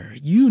hire,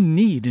 you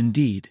need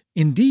Indeed.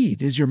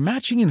 Indeed is your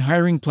matching and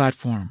hiring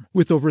platform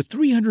with over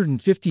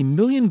 350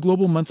 million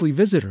global monthly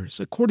visitors,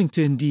 according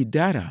to Indeed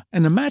data,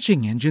 and a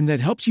matching engine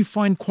that helps you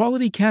find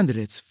quality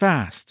candidates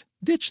fast.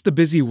 Ditch the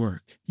busy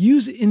work.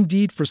 Use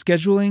Indeed for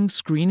scheduling,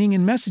 screening,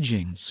 and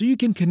messaging so you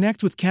can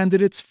connect with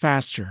candidates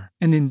faster.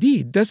 And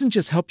Indeed doesn't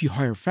just help you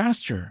hire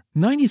faster.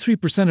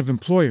 93% of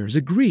employers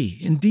agree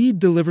Indeed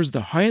delivers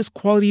the highest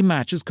quality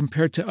matches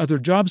compared to other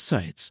job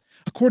sites,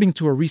 according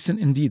to a recent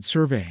Indeed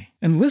survey.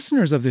 And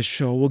listeners of this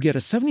show will get a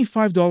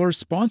 $75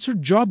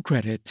 sponsored job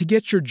credit to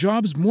get your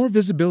jobs more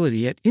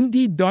visibility at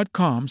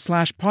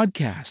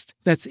Indeed.com/podcast.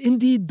 That's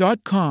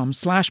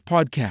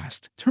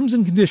Indeed.com/podcast. Terms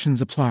and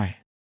conditions apply.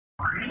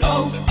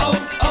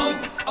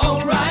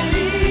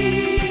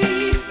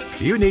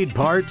 You need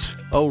parts?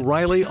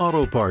 O'Reilly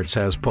Auto Parts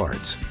has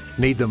parts.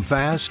 Need them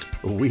fast?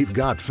 We've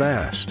got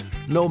fast.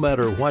 No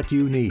matter what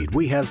you need,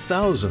 we have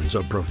thousands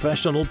of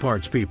professional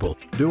parts people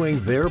doing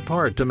their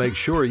part to make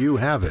sure you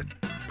have it.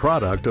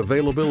 Product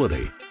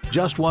availability.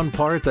 Just one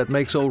part that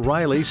makes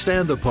O'Reilly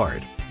stand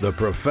apart. The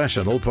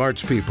professional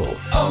parts people.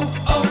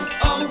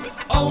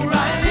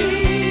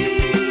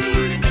 O'Reilly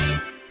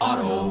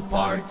Auto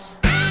Parts.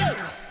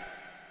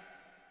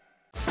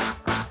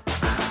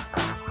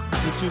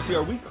 Miss Juicy,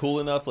 are we cool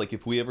enough? Like,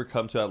 if we ever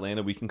come to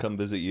Atlanta, we can come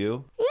visit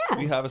you? Yeah.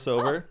 Will you have us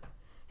over?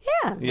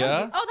 Yeah.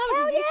 Yeah? Oh, that was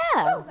Hell easy.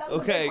 yeah.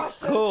 Okay,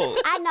 cool.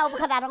 I know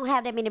because I don't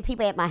have that many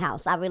people at my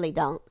house. I really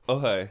don't.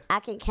 Okay. I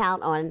can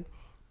count on,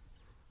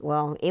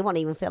 well, it won't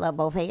even fill up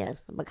both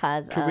hands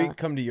because Could we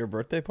come to your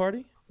birthday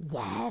party?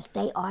 Yes,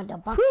 they are the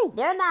bomb.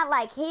 They're not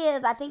like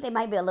his. I think they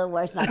might be a little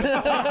worse. Than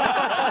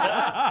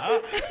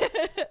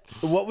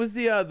What was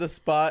the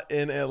spot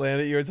in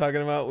Atlanta you were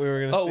talking about? We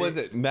were gonna. Oh, see? was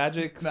it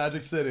Magic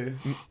City.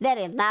 That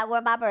is not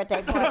where my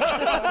birthday party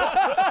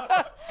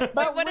is.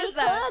 But what we is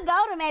that? could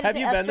go to Magic Have City,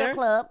 you a been strip there?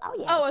 club. Oh,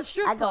 yeah. Oh, a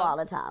strip I go club. all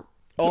the time.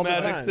 to All the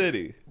Magic time.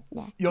 City?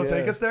 You'll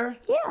take Yeah. us there?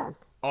 Yeah.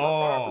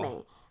 Oh.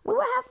 Definitely. We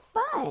will have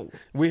fun.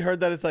 We heard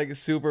that it's like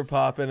super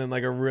poppin' and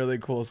like a really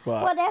cool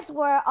spot. Well, that's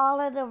where all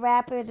of the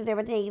rappers and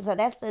everything. So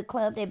that's the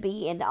club that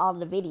be in all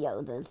the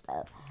videos and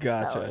stuff.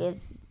 Gotcha.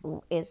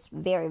 So it's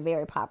very,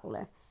 very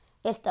popular.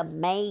 It's the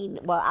main.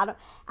 Well,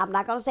 I'm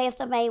not gonna say it's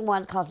the main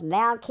one because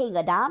now King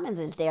of Diamonds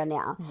is there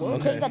now.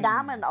 Okay. King of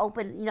Diamonds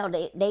opened. You know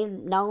they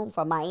known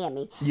from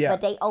Miami. Yeah. But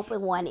they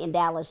opened one in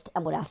Dallas.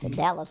 When I said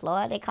Dallas,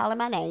 Lord, they calling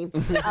my name.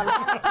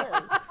 Atlanta too.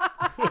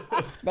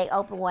 They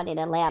opened one in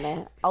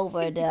Atlanta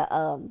over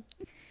the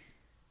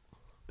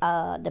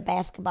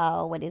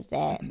basketball. What is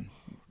that?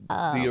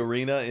 The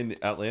arena in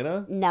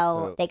Atlanta?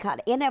 No, they call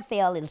it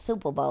NFL and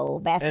Super Bowl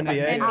basketball.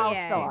 NBA? All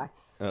NBA. Star.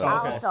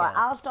 okay.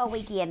 All Star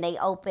weekend. They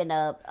open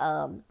up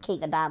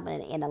King of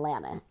Diamond in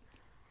Atlanta,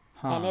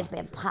 and it's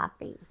been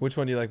popping. Which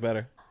one do you like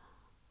better?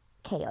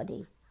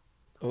 KOD.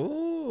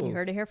 Ooh. You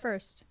heard it here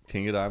first.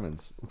 King of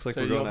Diamonds. Looks like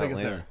So we're you'll going to take us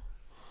Atlanta. there.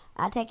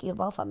 I'll take you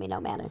both of me, no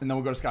matter. And then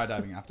we'll go to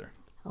skydiving after.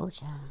 Oh,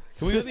 child.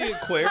 Can we go to the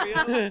aquarium?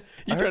 You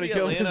I heard trying to the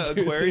kill me, Atlanta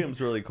Susie? aquarium's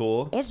really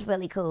cool. It's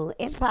really cool.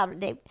 It's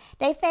probably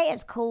they say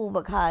it's cool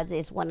because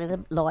it's one of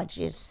the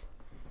largest,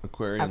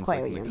 Aquariums like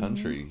in aquarium. the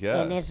country.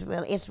 Yeah. and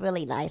it's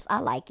really nice. I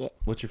like it.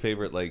 What's your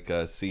favorite like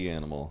sea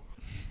animal?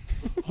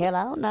 Hell,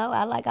 I don't know.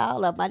 I like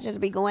all of them. I just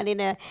be going in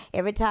there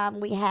every time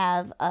we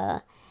have.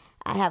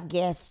 I have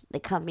guests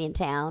that come in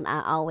town.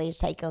 I always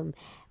take them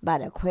by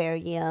the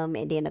aquarium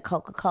and then the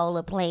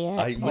Coca-Cola plant.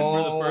 I went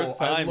for the first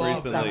I time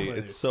love that recently. place.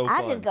 It's so I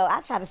fun. just go.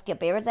 I try to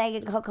skip everything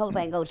in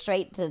Coca-Cola and go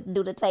straight to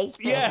do the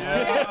taste.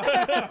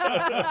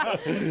 Yeah.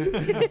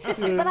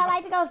 But I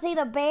like to go see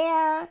the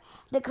bear,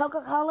 the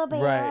Coca-Cola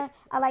bear. Right.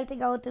 I like to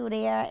go through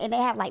there, and they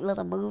have like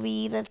little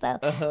movies and stuff.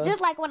 Uh-huh.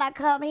 Just like when I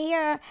come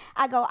here,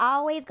 I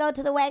always go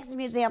to the Wax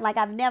Museum like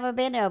I've never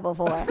been there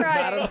before.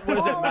 Right. What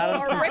is it,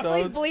 Madame Or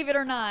Ripley's Tussauds? Believe It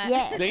or Not.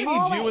 Yes, They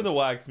need you in the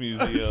wax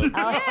museum.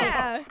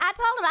 Yeah. I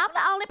told them I'm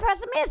the only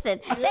person missing.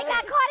 They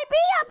got Cardi B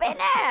up in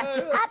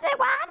there. I said,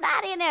 "Why I'm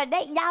not in there?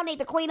 Y'all need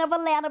the Queen of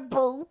Atlanta,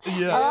 boo,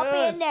 up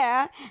in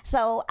there,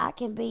 so I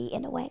can be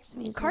in the Wax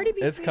Museum." Cardi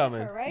B It's tweeted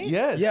coming. her, right?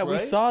 Yes. Yeah, we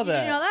right? saw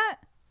Did you know that.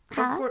 that?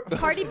 Huh?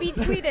 Cardi B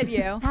tweeted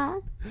you. Huh?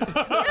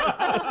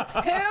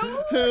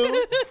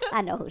 Who?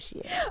 I know who she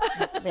is.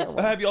 Very well.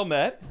 Have y'all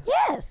met?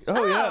 Yes.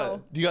 Oh, yeah.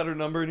 Do you got her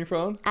number in your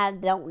phone? I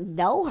don't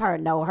know her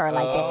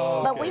like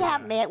that. But we okay.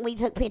 have met. We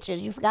took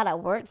pictures. You forgot I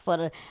worked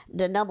for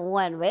the number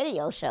 1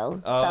 radio show.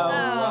 Oh, so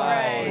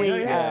right. we,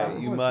 Yeah, you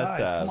Of course, must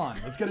guys, have. Come on,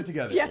 let's get it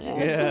together. Yeah, you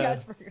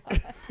guys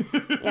forgot.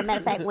 yeah, matter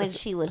of fact, when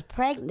she was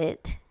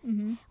pregnant,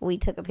 we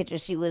took a picture.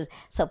 She was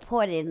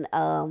supporting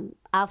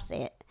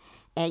Offset.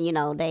 And you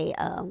know they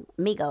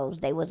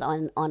Migos, they was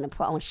on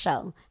the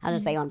show. I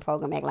didn't say on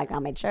program act like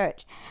I'm at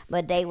church,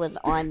 but they was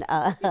on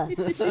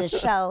the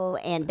show,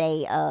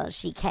 and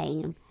she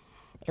came.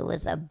 It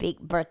was a big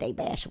birthday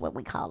bash, what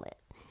we call it,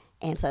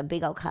 and so a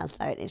big old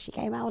concert. And she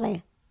came out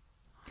there.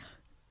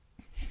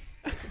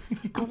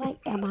 I was like,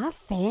 am I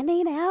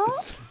fanning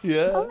out?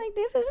 Yeah. I'm like,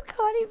 this is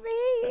Cardi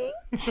B.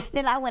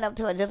 Then I went up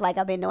to her just like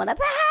I've been doing. I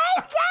said,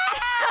 hey,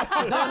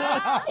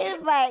 girl. She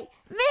was like,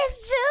 Miss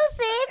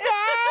Juicy,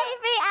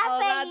 baby. I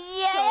said,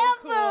 yeah,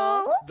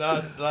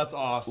 boo. That's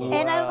awesome.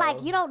 And I was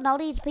like, you don't know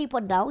these people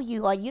know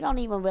you, or you don't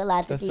even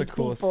realize that That's the these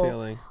coolest people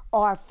feeling.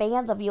 are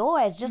fans of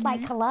yours. Just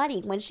like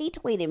Kalani, when she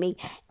tweeted me,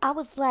 I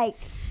was like,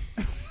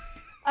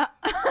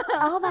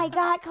 oh my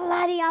God,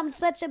 Kalani, I'm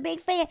such a big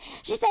fan.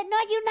 She said, no,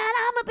 you're not.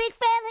 I'm a big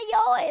fan of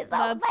yours.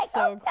 I was That's like,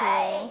 so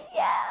okay, cool.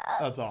 yeah.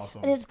 That's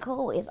awesome. It's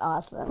cool. It's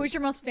awesome. Who's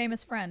your most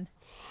famous friend?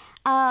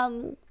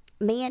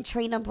 Me and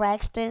Trina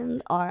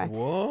Braxton are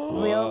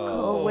Whoa. real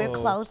cool. We're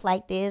close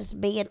like this.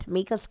 Me and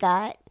Tamika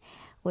Scott,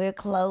 we're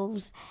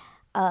close.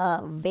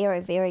 Very,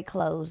 very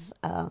close.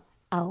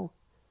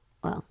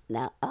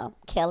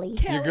 Kelly.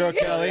 Your girl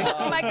Kelly.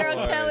 My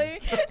girl Kelly.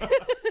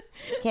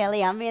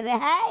 Kelly, I'm in it.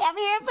 Hey, I'm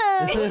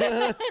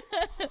here,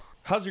 boo.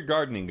 How's your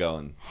gardening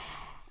going?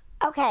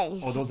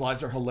 Okay. Oh, those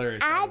lives are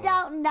hilarious. I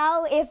don't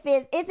know if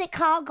is it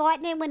called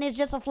gardening when it's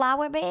just a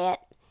flower bed?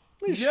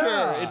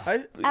 Sure. It's,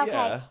 Okay,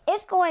 yeah.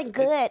 it's going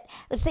good.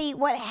 See,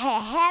 what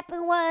had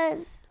happened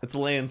was, It's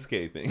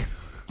landscaping.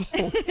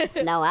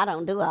 no, I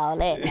don't do all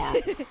that now.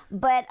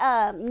 But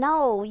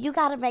no, you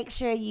got to make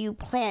sure you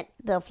plant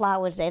the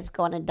flowers that's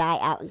going to die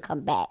out and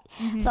come back.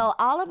 So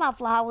all of my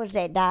flowers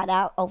that died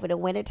out over the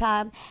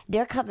wintertime,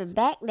 they're coming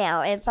back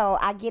now. And so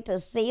I get to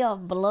see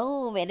them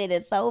bloom, and it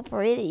is so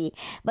pretty.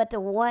 But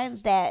the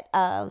ones that...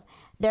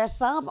 there's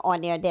some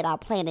on there that I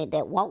planted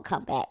that won't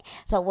come back.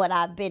 So what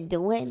I've been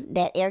doing,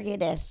 that area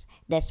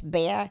that's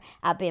bare,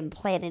 I've been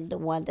planting the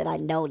ones that I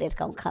know that's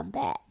gonna come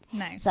back.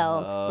 Nice.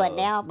 So, but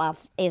now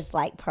it's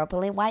like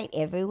purple and white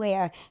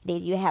everywhere.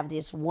 Then you have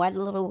this one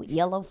little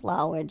yellow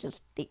flower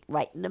just stick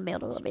right in the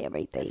middle of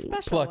everything.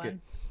 Special Pluck one. it.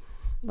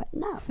 But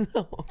no,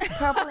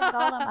 purple and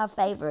gold are my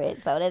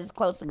favorite. So that's as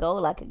close to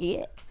gold I could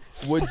get.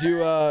 Would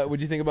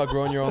you think about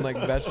growing your own like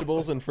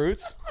vegetables and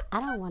fruits? I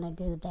don't want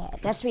to do that.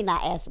 That's the reason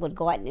I asked with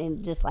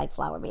gardening, just like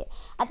flower bed.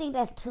 I think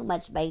that's too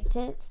much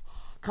maintenance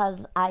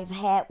because I've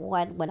had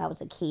one when I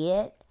was a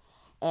kid,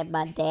 and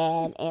my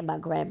dad and my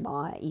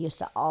grandma used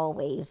to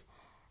always,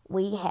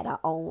 we had our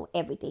own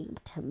everything,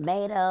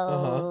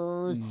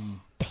 tomatoes,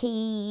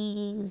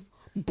 peas,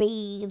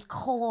 beans,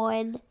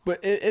 corn.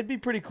 But it'd be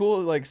pretty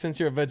cool, like since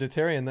you're a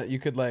vegetarian, that you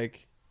could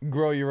like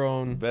grow your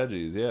own.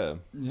 Veggies, yeah.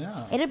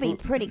 Yeah. It'd be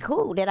pretty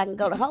cool that I can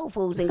go to Whole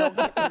Foods and go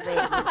get some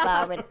veggies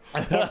already.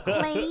 It's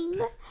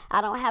clean. I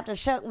don't have to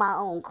shuck my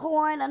own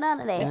corn or none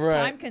of that. It's Right.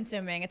 time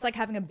consuming. It's like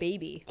having a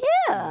baby.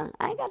 Yeah,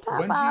 I ain't got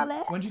time for all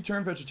that. When did you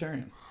turn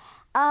vegetarian?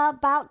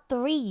 About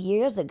 3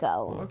 years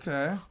ago.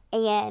 Okay.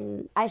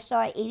 And I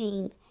started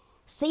eating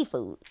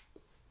seafood.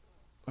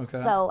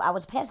 Okay. So I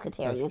was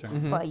pescatarian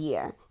Pescatarian. for a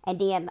year. And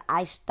then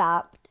I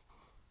stopped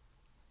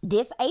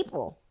this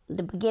April,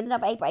 the beginning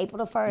of April,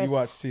 April the 1st. You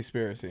watch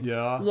Seaspiracy.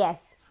 yeah.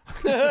 Yes.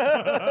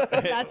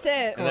 That's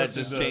it. And that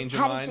just changed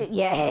your How did you? mind?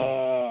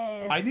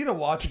 Yes. I need to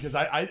watch it because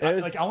I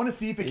was- want to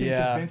see if it can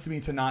Yeah. convince me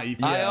to not eat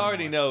fish. I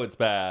already know it's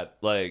bad.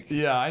 Like,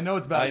 Yeah, I know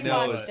it's bad. I too, know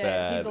but- it's Watched it.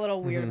 bad. He's a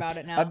little weird about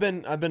it now. I've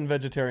been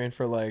vegetarian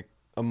for like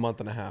a month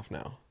and a half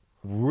now.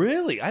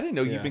 really? I didn't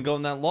know Yeah. you've been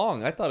going that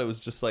long. I thought it was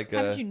just like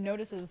How a. did you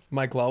notice his,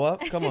 My glow up?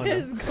 Come on. now.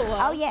 his glow?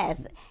 Oh,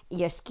 yes.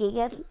 Your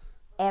skin,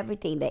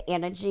 everything, the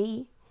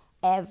energy,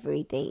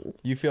 everything.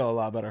 You feel a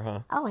lot better, huh?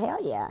 Oh, hell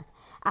yeah.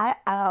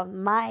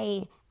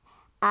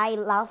 I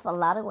lost a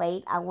lot of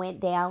weight. I went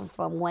down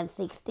from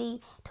 160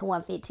 to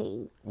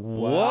 115.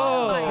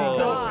 Whoa. my So,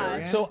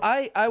 God. so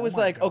I was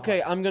my like, God.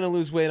 okay, I'm gonna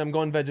lose weight. I'm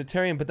going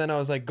vegetarian, but then I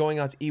was like going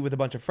out to eat with a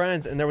bunch of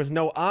friends, and there was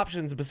no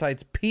options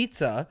besides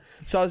pizza.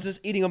 So I was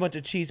just eating a bunch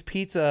of cheese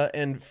pizza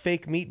and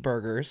fake meat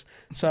burgers.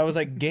 So I was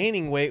like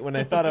gaining weight when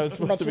I thought I was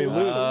supposed But to be you-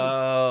 losing.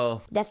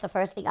 Oh. That's the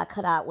first thing I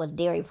cut out was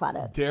dairy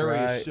products. Dairy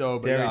Right. is so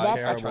bad. Dairy's That's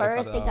terrible. the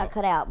first thing I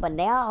cut out. But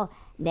now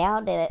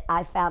that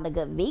I found a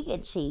good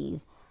vegan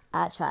cheese,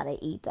 I try to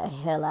eat the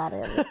hell out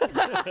of it.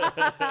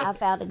 I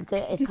found a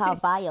good. It's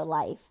called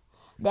BioLife.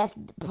 That's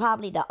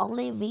probably the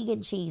only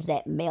vegan cheese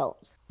that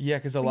melts, Yeah,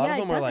 because a lot Yeah, of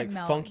it them are doesn't like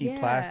melt. funky Yeah.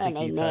 and plasticky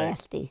they type.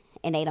 nasty,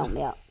 and they don't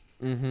melt.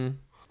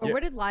 Or where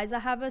did Liza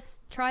have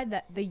us try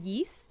that? The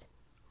yeast?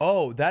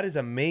 Oh, that is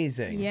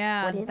amazing.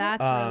 Yeah, What is it?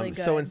 that's really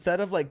good. So instead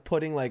of like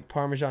putting like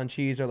Parmesan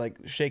cheese or like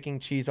shaking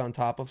cheese on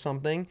top of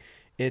something,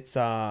 it's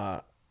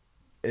a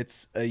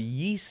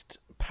yeast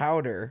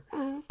powder,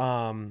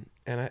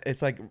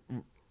 it's like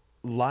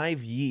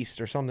live yeast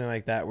or something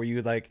like that, where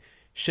you like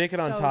shake it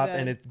on So top good.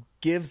 and it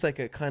gives like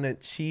a kind of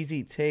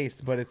cheesy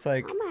taste, but it's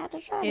like, I'm gonna have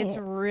to try It's it.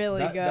 really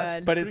That's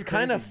good. but it's pretty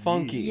kind of crazy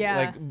funky. yeast.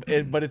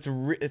 Yeah. But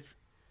it's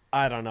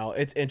I don't know.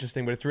 It's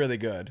interesting, but it's really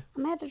good.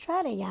 I'm gonna have to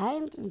try that.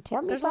 Y'all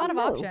tell me There's a lot of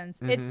something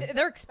new. options.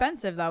 They're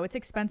expensive though. It's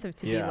expensive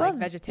to Yeah. be Well, like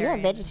vegetarian.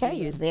 Yeah,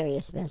 vegetarian is very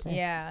expensive.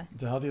 Yeah.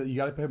 It's a healthy. You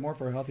got to pay more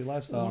for a healthy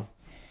lifestyle.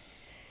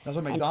 That's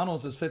why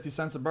McDonald's is 50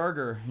 cents a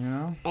burger. You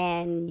know.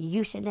 And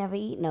you should never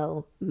eat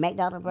no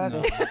McDonald's burger.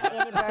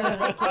 Any burger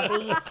that can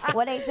be.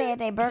 What they said,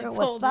 their burger told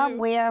was you.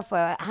 somewhere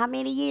for how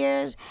many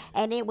years,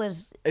 and it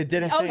was. It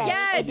didn't Oh, change.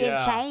 yes. It didn't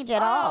Yeah. change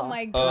at all. Oh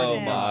my Oh,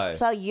 goodness. my.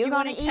 So you're You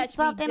gonna wouldn't eat catch me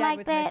something dead like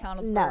with that?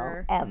 McDonald's No,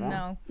 burger. ever.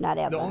 No. Not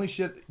ever. The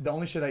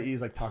only shit I eat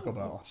is like Taco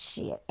Bell.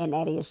 shit, and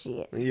that is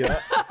shit. Yeah.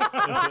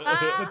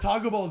 But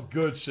Taco Bell is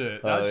good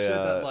shit. That's shit yeah.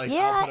 that like I'll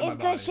Yeah, put in my it's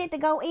good body. shit to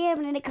go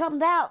in and it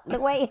comes out the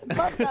way it's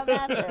supposed to come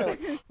out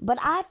too. But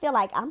I feel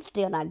like I'm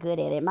still not good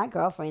at it. My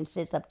girlfriend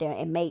sits up there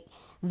and make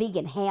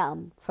vegan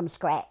ham from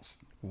scratch.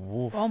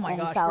 Oh my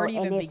and gosh. so, Where do you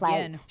and even it's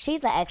begin? like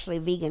she's an actually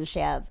vegan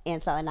chef,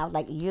 and so I was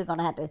like, you're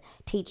gonna have to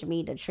teach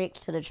me the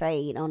tricks to the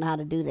trade on how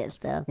to do that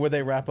stuff. Where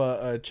they wrap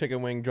a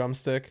chicken wing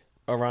drumstick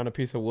around a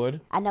piece of wood.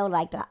 I know,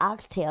 like the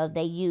oxtails,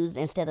 they use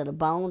instead of the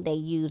bone, they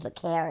use a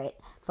carrot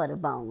for the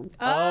bone.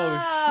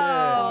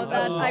 Oh,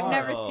 That's, I've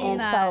never seen And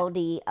that. so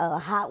the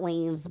hot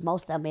wings,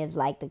 most of them is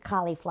like the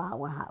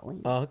cauliflower hot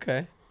wings. Oh,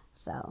 okay.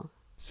 So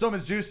So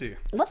Miss Juicy,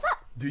 what's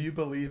up, do you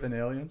believe in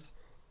aliens?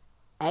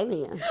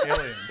 alien?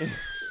 Aliens,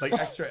 like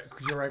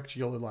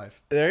extraterrestrial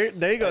life. There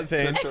you go,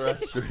 Zane.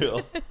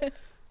 Extraterrestrial.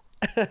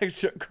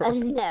 Extra cr-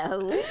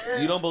 No,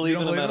 You don't believe in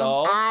them believe at them?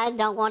 all? I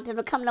don't want them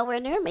to come nowhere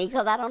near me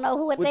because I don't know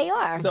what they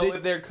are. So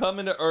if they're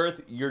coming to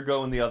Earth, you're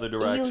going the other You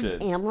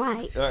direction. am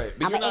right. All right,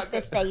 but I'm you're an not-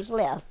 exit stage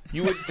left.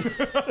 You would,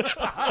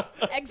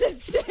 Exit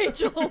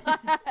stage left.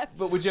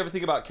 but would you ever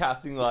think about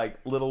casting like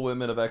Little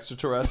Women of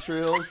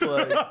Extraterrestrials?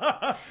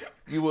 Like,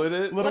 you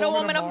wouldn't. Little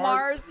Woman of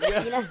Mars.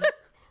 You know,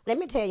 let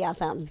me tell y'all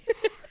something.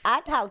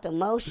 I talk the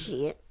most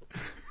shit,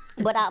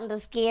 but I'm the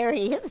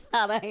scariest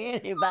out of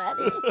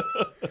anybody.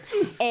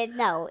 And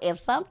no, if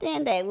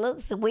something that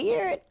looks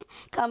weird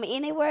come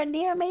anywhere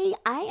near me,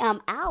 I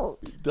am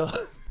out.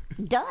 Done.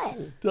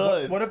 Done.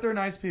 Done. What if they're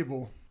nice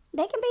people?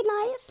 They can be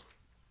nice.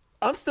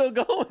 I'm still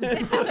going.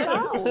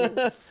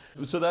 No.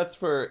 So that's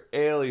for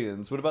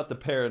aliens. What about the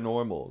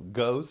paranormal?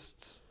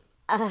 Ghosts?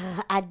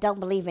 I don't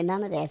believe in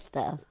none of that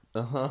stuff.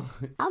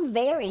 I'm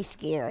very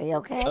scary,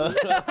 okay?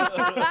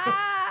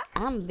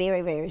 I'm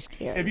very, very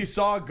scary. If you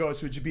saw a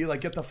ghost, would you be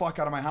like, get the fuck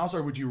out of my house,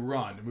 or would you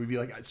run? Would you be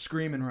like,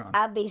 scream and run?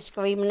 I'd be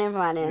screaming and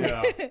running.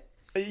 Yeah.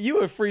 You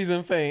would freeze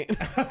and faint.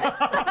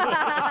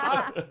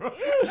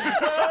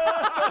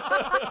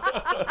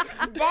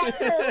 That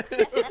too.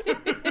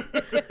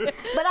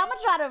 But I'm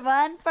gonna try to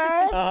run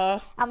first.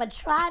 I'm gonna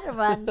try to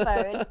run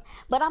first.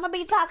 But I'm gonna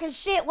be talking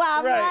shit while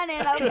I'm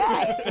running,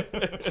 okay?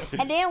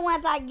 And then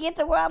once I get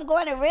to where I'm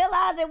going and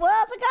realize it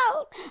was a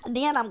ghost,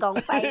 then I'm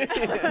gonna faint.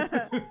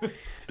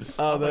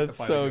 Oh, I'd like to that's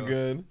fight a so ghost.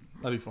 good.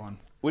 That'd be fun.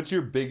 What's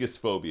your biggest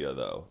phobia,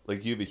 though?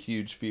 Like, you have a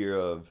huge fear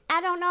of... I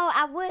don't know.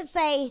 I would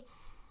say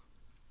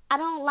I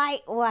don't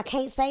like, well, I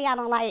can't say I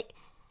don't like,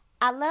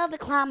 I love to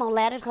climb on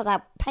ladders because I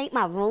paint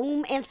my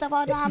room and stuff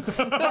all the time.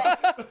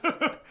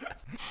 But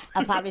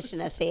I probably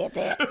shouldn't have said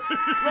that.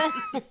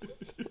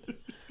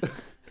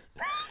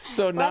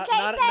 So not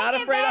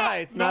afraid of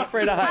heights. Not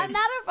afraid of heights. I'm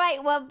not afraid.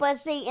 Well, but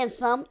see, in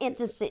some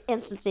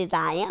instances,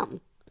 I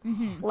am.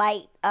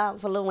 Like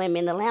for Little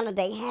Women in Atlanta,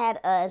 they had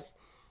us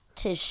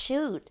to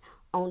shoot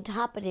on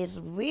top of this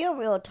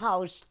real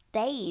tall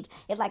stage.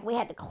 It's like we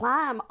had to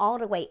climb all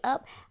the way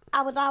up.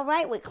 I was all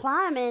right with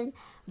climbing,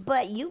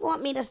 but you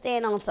want me to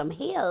stand on some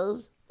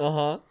hills,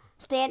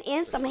 stand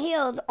in some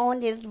hills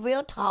on this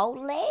real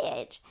tall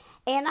ledge.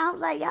 And I was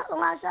like, y'all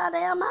lost y'all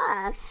damn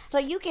mind. So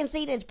you can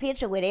see this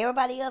picture with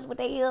everybody else with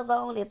their heels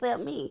on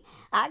except me.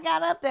 I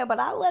got up there, but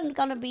I wasn't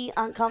going to be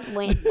uncomfortable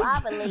and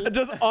wobbly.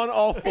 Just on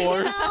all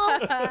fours.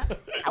 You know?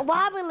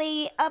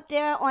 Wobbly up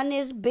there on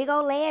this big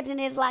old ledge, and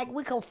it's like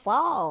we could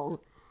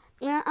fall.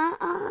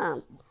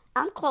 I'm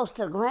close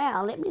to the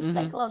ground. Let me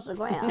stay close to the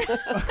ground.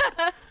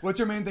 What's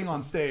your main thing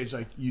on stage?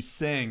 Like, you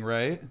sing,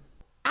 right?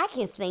 I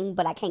can sing,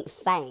 but I can't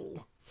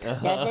sing. There's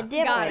a difference.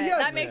 Got it. Yeah.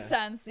 That makes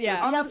sense.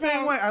 Yeah. I'm know the what I'm same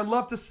saying? way. I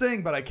love to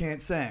sing, but I can't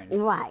sing.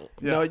 Right.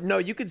 Yeah. No,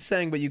 you could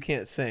sing, but you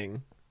can't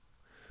sing.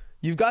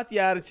 You've got the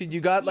attitude. You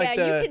got like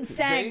yeah, the. you can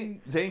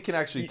sing. Zane can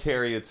actually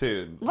carry a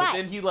tune. But Right.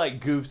 then he, like,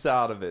 goofs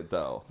out of it,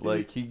 though.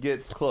 Like, he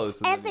gets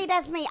close. And see,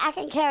 that's me. I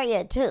can carry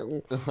a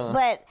tune,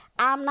 but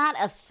I'm not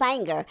a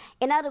singer.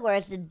 In other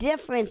words, the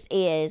difference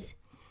is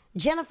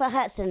Jennifer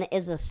Hudson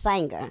is a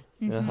singer.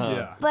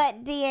 Yeah.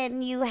 But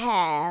then you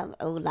have,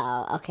 oh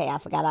no, okay, I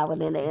forgot I was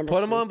in the industry.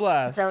 Put him on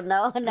blast. So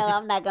no,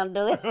 I'm not gonna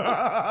do it.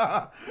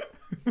 I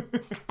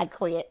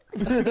quit.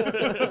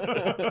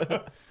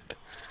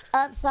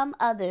 Some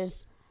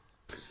others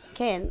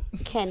can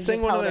Sing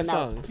just one of hold their a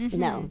note. songs.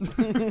 No.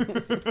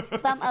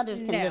 Some others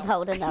can just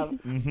hold a note.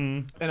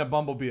 In a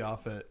bumblebee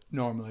outfit,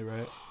 normally,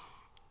 right?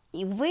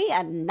 We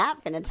are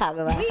not gonna talk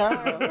about We are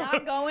her.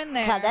 not going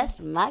there. Cause that's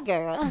my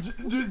girl.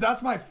 Dude,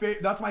 that's my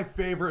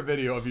favorite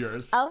video of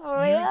yours. Oh,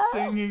 for real? You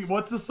singing.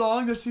 What's the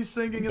song that she's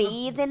singing?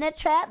 Bees in the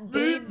trap,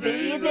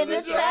 bees in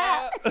the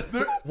trap.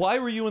 Why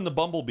were you in the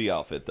bumblebee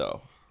outfit,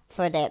 though?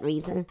 For that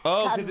reason.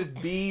 Oh, 'Cause because it's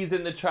bees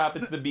in the trap.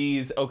 It's the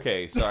bees.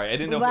 Okay, sorry. I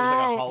didn't know if it was like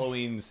Right. a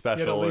Halloween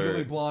special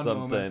Legally or Blonde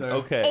moment something. there.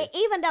 Okay.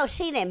 even though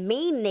she didn't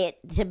mean it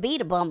to be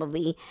the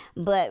bumblebee,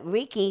 but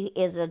Ricky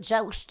is a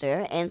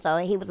jokester, and so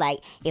he was like,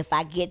 if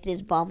I get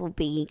this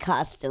bumblebee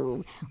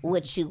costume,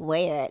 would you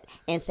wear it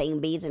and sing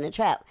Bees in the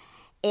Trap?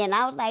 And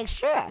I was like,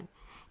 sure.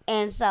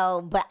 And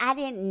so, but I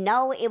didn't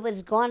know it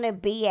was going to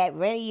be at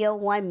Radio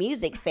 1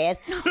 Music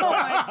Fest. Oh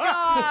my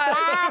God.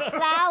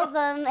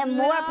 5,000 and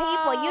more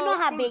people. You know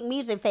how big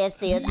Music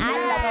Fest is. Tell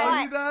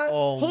I you know. that?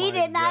 Oh He my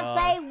did not God.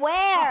 say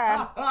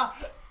where.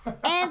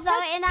 And so,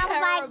 and I was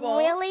terrible.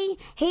 like, really?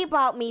 He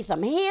bought me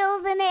some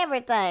heels and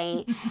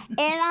everything.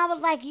 And I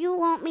was like, you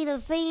want me to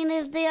sing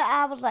this deal?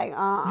 I was like,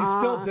 You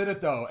still did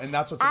it though, and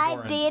that's what's I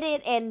important. did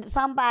it, and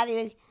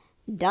somebody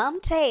dumb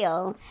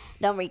tail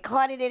done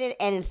recorded it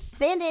and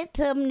sent it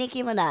to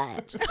Nicki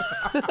Minaj.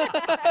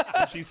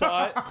 She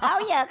saw it?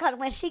 Oh yeah, because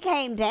when she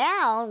came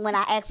down, when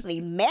I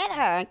actually met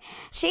her,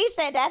 she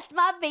said, "That's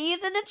my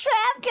Bees in the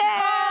Trap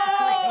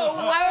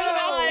girl."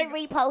 She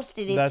actually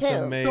reposted it That's too.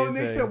 amazing. So it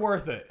makes it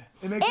worth it.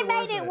 It makes It it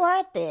made worth it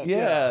worth it.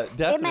 Yeah,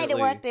 definitely. It made it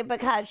worth it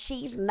because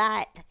she's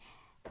not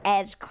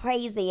as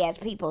crazy as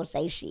people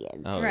say she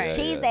is. Oh, Right. yeah,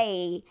 She's yeah.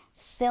 a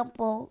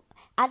simple,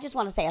 I just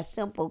want to say a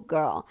simple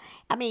girl.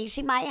 I mean,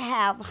 she might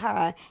have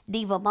her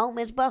diva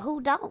moments, but who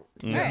don't?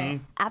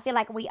 Right. I feel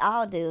like we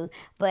all do.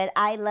 But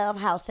I love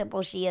how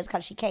simple she is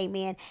because she came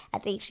in, I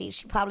think she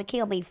probably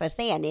killed me for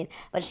saying it,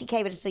 but she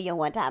came in the studio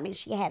one time and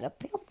she had a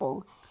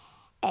pimple.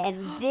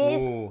 And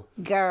this Ooh.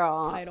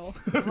 girl Title.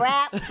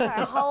 wrapped her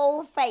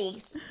whole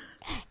face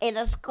in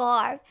a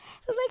scarf.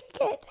 I was like, I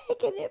can't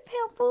take any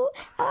pimple.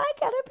 I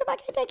got a pimple. I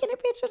can't take any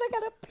pictures. I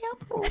got a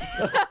pimple.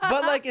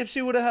 But like, if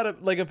she would have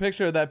had a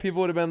picture of that,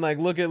 people would have been like,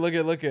 "Look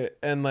it,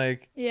 and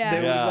like, Yeah. they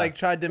would Yeah. have like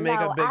tried to make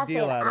no, a big I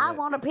deal said, out I of it.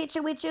 want a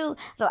picture with you,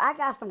 so I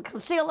got some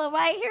concealer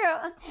right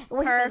here.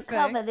 We finna Perfect.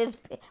 cover this.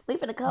 We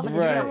finna cover You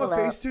this know Right. what pimple up.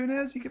 Facetune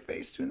is? You can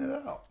Facetune it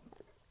out.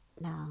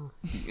 No.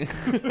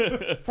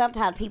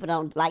 Sometimes people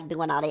don't like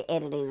doing all the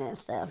editing and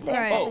stuff. There's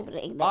Right. some Oh, people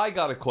that ignore- I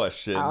got a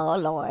question. Oh,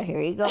 Lord,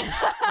 here you go.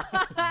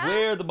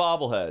 Where are the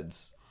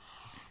bobbleheads?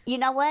 You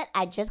know what?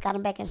 I just got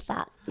them back in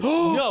stock.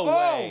 No Oh,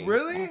 way.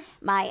 really?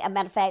 A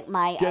matter of fact,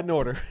 Get in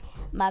order.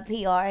 my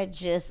PR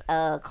just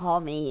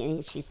called me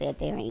and she said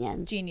they're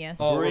in. Genius.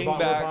 Oh, Bring we're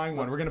back- buying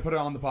one. We're going to put it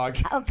on the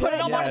podcast. Okay. Put it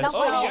on one of the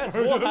Oh, yes,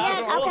 we'll have it,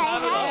 Yeah, we'll okay,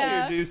 have it on hey.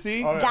 here,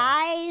 Juicy. Oh, yeah.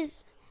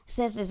 Guys,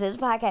 since this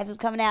podcast is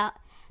coming out,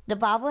 the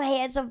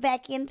bobbleheads are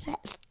back in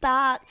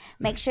stock.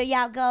 Make sure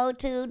y'all go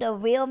to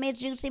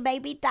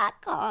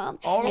therealmissjuicybaby.com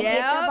and get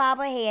Yep. your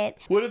bobblehead.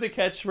 What are the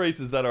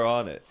catchphrases that are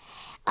on it?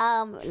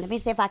 Let me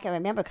see if I can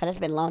remember because it's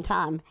been a long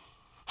time.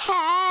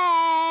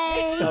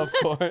 Hey, Of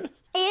course.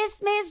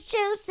 it's Miss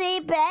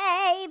Juicy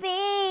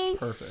Baby.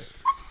 Perfect.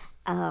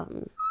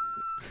 I'm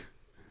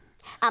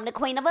the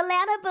queen of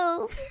Atlanta,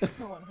 boo.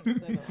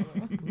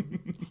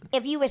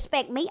 If you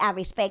respect me, I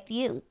respect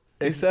you.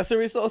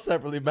 Accessories sold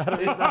separately.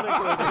 Batteries not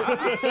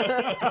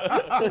included.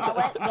 You know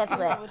what? Guess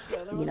what?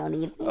 You don't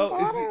need any Oh,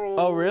 is it- batteries.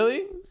 Oh,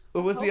 really?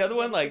 What was the other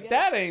one? Like,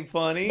 that ain't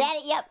funny.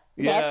 Yep.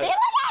 Yeah. That's it.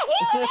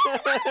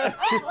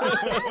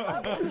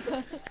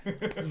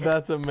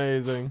 That's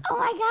amazing. Oh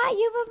my God,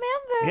 you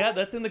remember? Yeah,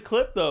 that's in the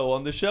clip though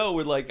on the show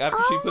where like after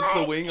she Oh puts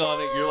the my wing on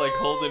it, you're like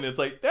holding it. It's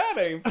like that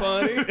ain't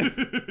funny.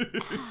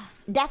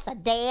 That's a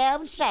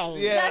damn shame.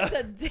 Yeah, That's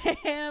a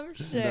damn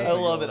shame. I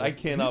love it. I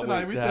cannot Ethan and I,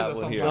 wait we to say have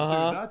that one sometimes here.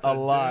 Uh-huh. too. That's A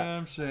lot.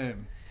 damn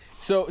shame.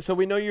 So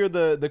we know you're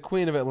the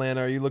queen of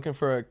Atlanta. Are you looking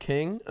for a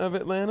king of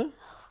Atlanta?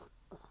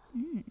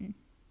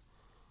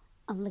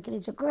 I'm looking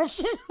at your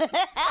question.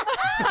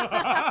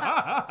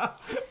 I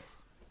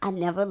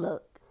never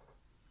look.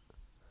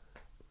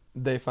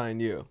 They find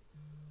you.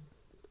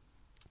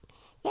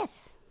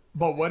 Yes,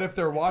 But what if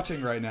they're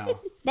watching right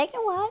now? they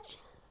can watch.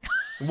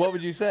 What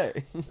would you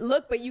say?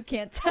 Look, but you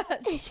can't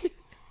touch.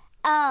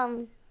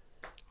 Are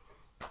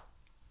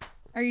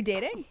you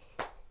dating?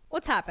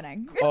 What's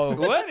happening? Oh,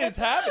 What is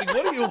happening?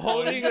 What are you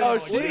holding? Oh,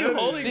 what are you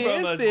holding she from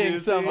is us, seeing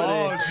Juicy?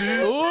 somebody.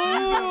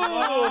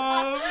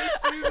 Oh,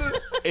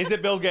 Ooh. Is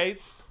it Bill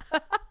Gates?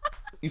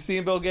 You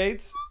seeing Bill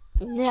Gates?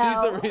 no.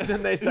 She's the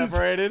reason they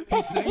separated.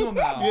 He's single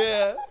now.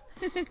 Yeah.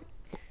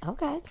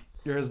 Okay.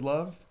 You're his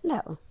love?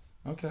 No,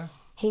 Okay.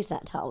 he's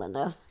not tall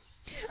enough.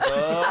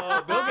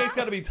 Oh, Bill Gates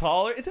got to be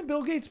taller. Isn't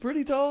Bill Gates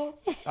pretty tall?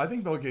 I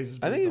think Bill Gates is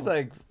I think he's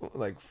pretty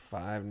like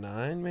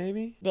 5'9",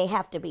 maybe. They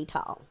have to be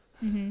tall.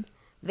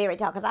 Very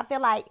tall. Because I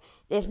feel like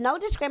there's no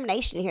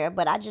discrimination here,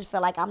 but I just feel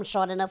like I'm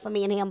short enough for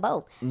me and him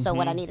both. So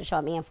what I need a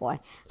short man for.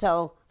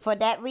 So for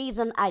that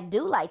reason, I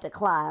do like to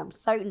climb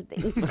certain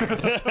things.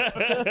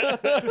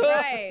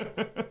 Right.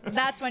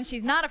 That's when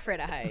she's not afraid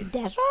of heights.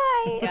 That's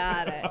right.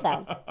 Got it.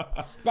 So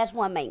that's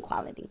one main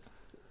quality.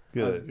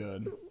 That's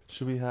good.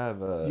 Should we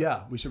have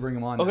Yeah, we should bring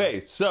him on. now. Okay,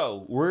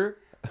 so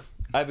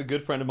I have a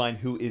good friend of mine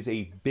who is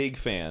a big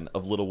fan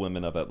of Little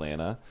Women of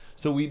Atlanta.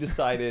 So we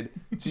decided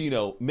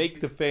to,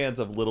 make the fans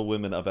of Little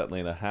Women of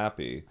Atlanta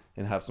happy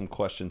and have some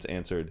questions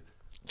answered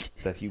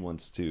that he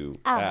wants to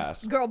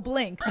ask. Girl,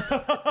 blink.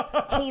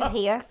 He's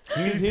here.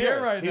 He's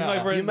here right He's now.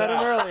 my friend You met him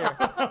Zach.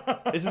 earlier.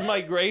 This is my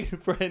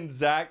great friend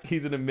Zach.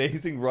 He's an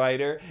amazing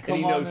writer, and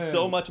he Come on knows in.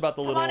 so much about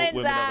the Little on in,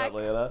 Women Zach. of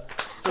Atlanta.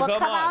 So Well, come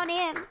come on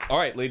in. All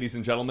right, ladies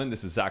and gentlemen,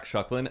 this is Zach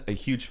Shucklin, a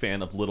huge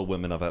fan of Little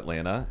Women of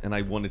Atlanta, and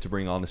I wanted to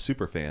bring on a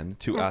super fan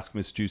to ask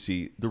Miss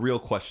Juicy the real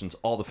questions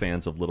all the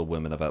fans of Little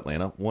Women of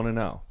Atlanta want to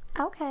know.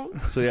 Okay.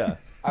 So yeah,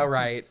 All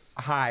right.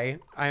 Hi.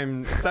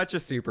 I'm such a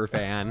super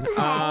fan.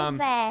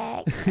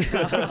 Zach.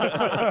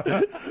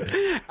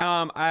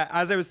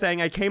 As I was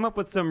saying, I came up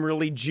with some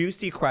really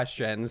juicy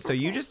questions. So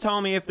you just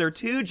tell me if they're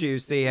too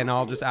juicy, and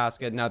I'll just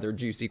ask another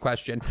juicy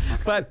question.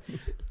 But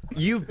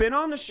you've been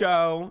on the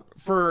show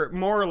for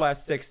more or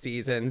less 6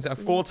 seasons, a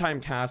full-time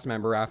cast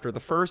member after the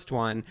first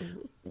one.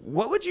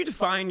 What would you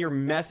define your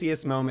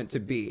messiest moment to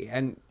be?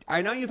 And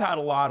I know you've had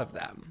a lot of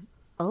them.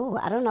 Oh,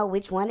 I don't know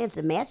which one is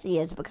the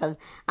messiest because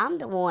I'm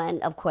the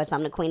one, of course,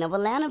 I'm the queen of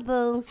Atlanta,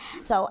 boo.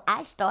 So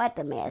I start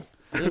the mess,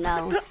 and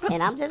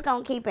I'm just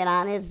going to keep it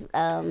honest.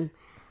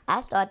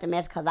 I start the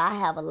mess because I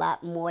have a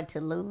lot more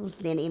to lose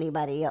than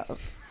anybody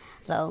else.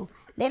 So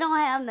they don't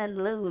have nothing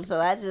to lose,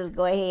 so I just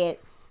go ahead.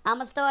 I'm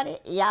going to start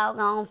it. Y'all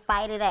going to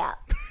fight it out.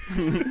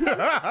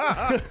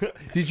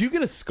 did you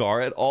get a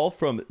scar at all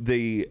from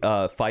the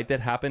fight that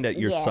happened at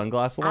your Yes.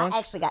 sunglass launch? I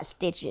actually got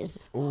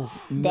stitches. no.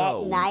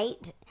 That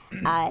night,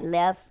 I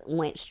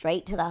went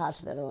straight to the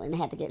hospital and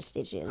had to get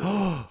stitches.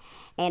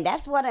 And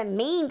that's what a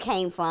meme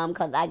came from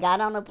because I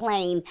got on a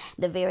plane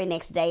the very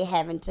next day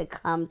having to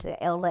come to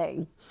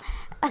LA.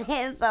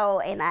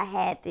 And I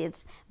had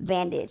this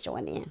bandage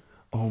on there.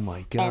 Oh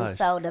my gosh. And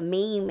so the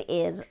meme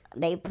is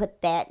they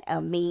put that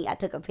me. I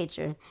took a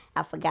picture.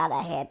 I forgot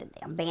I had the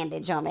damn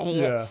bandage on my head,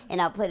 Yeah. and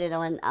I put it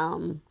on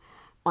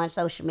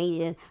social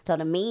media. So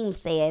the meme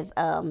says,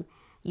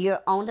 "You're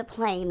on the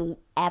plane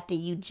after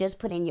you just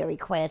put in your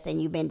request and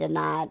you've been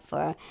denied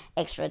for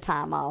extra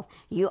time off.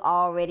 You're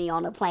already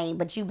on the plane,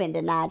 but you've been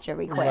denied your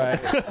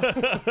request."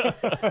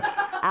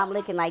 I'm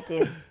looking like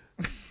this.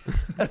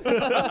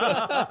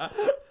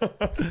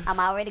 I'm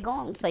already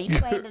gone, so you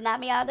can deny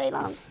me all day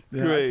long.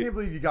 Yeah, Great. I can't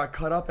believe you got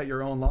cut up at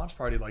your own launch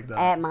party like that.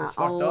 At my It's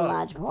fucked own up.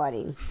 launch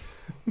party.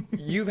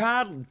 You've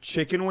had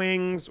chicken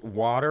wings,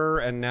 water,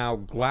 and now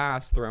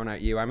glass thrown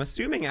at you. I'm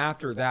assuming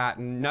after that,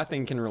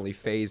 nothing can really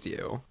phase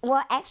you.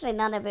 Well, actually,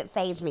 none of it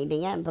fazed me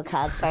then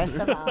because, first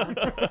of all,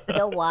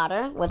 the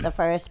water was the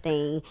first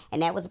thing,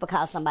 and that was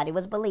because somebody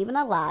was believing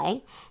a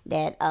lie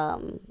that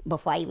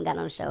before I even got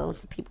on the show,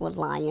 some people was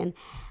lying.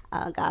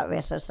 God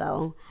rest her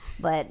soul.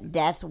 But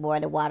that's where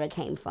the water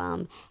came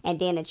from. And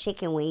then the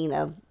chicken wing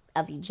of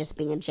you just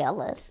being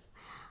jealous.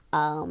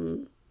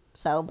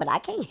 But I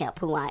can't help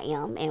who I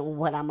am and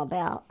what I'm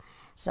about.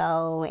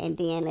 So, and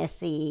then let's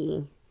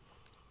see,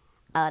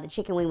 the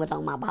chicken wing was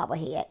on my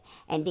bobblehead.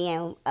 And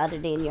then other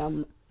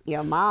than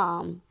your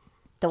mom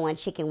throwing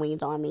chicken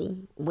wings on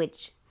me,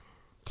 which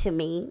to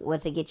me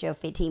was to get your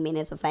 15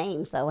 minutes of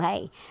fame. So,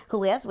 hey,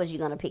 who else was you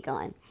going to pick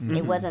on?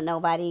 It wasn't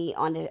nobody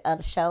on the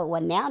other show.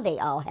 Well, now they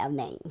all have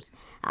names.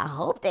 I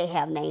hope they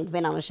have names,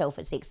 been on the show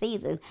for 6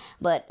 seasons.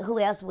 But who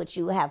else would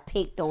you have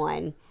picked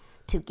on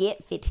to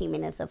get 15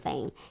 minutes of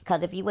fame?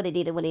 Because if you would have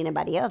did it with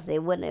anybody else,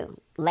 it wouldn't have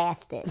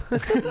lasted.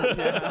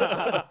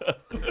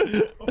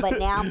 But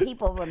now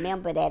people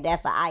remember that.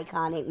 That's an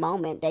iconic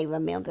moment. They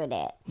remember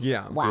that.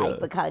 Yeah. Why? Yeah.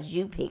 Because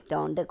you picked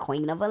on the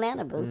Queen of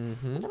Atlanta, boo.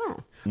 Come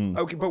on.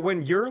 Okay, but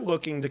when you're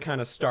looking to kind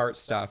of start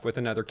stuff with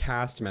another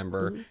cast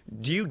member,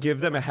 do you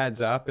give them a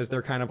heads up? Is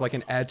there kind of like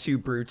an et tu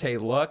brute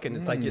look, and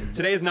it's like,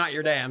 today is not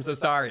your day, I'm so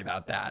sorry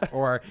about that?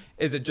 Or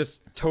is it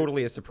just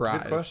totally a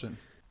surprise? Good question.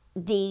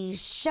 The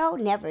show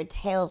never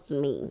tells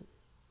me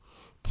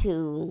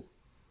to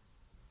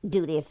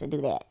do this or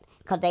do that.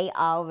 Because they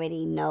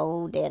already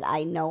know that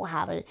I know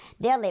how to.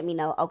 They'll let me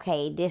know,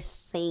 okay, this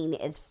scene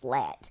is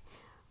flat.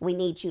 We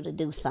need you to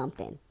do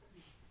something.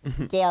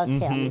 They'll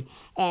tell me.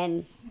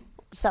 And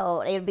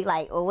so it'll be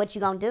like, well, what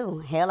you gonna do?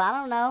 Hell, I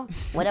don't know.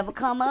 Whatever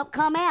come up,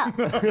 come out.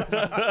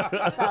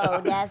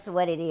 So that's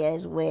what it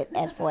is with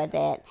as far as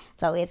that.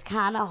 So it's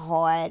kind of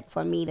hard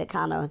for me to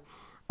kind of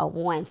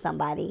warn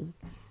somebody.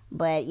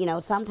 But, you know,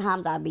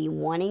 sometimes I'll be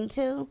wanting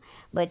to,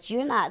 but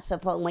you're not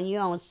supposed, when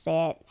you're on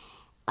set,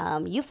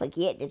 you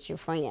forget that you're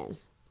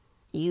friends.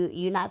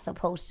 You're not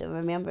supposed to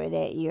remember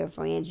that you're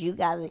friends. You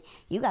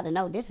gotta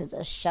know this is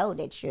a show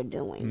that you're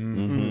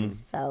doing.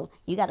 So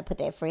you gotta put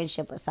that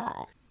friendship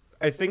aside.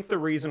 I think the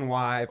reason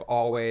why I've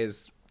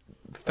always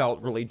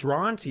felt really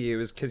drawn to you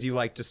is because you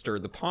like to stir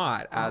the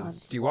pot,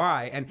 as do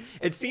I. And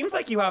it seems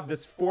like you have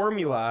this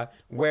formula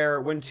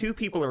where when two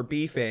people are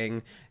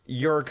beefing,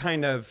 your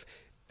kind of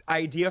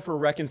idea for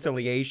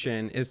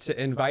reconciliation is to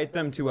invite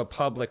them to a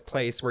public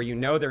place where you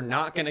know they're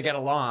not going to get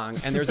along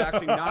and there's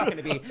actually not going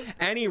to be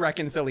any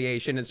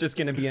reconciliation. It's just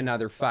going to be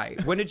another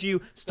fight. When did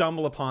you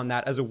stumble upon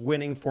that as a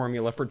winning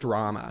formula for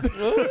drama? This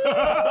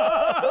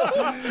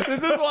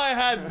is why I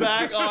had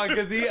Zach on,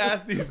 because he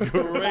asked these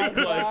great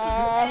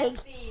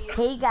questions.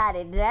 He got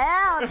it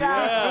down, though.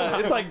 Yeah,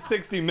 it's like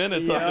 60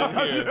 minutes up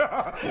in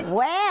here.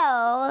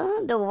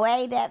 Well, the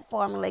way that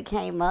formula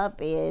came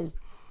up is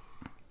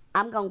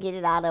I'm going to get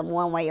it out of them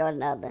one way or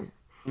another.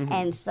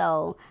 And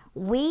so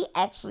we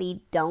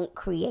actually don't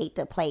create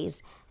the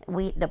place.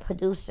 The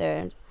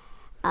producer,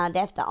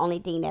 that's the only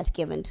thing that's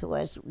given to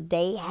us.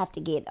 They have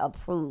to get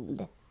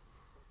approved.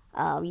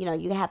 You know,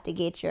 you have to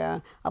get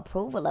your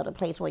approval of the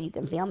place where you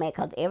can film it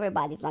because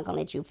everybody's not going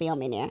to let you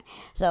film in there.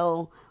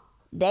 So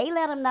they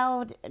let them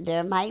know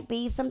there might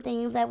be some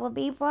things that will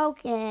be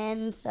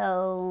broken.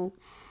 So,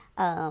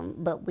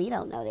 but we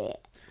don't know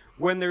that.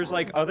 When there's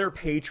like other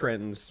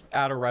patrons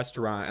at a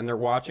restaurant and they're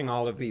watching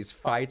all of these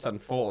fights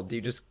unfold, do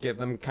you just give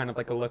them kind of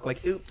like a look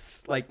like,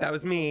 oops, like that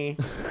was me?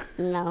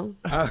 No.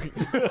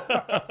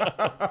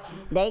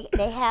 They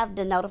have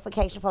the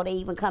notification before they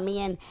even come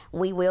in.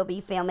 We will be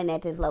filming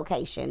at this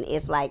location.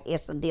 It's like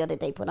it's a deal that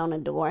they put on the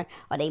door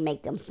or they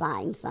make them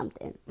sign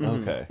something.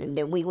 Okay.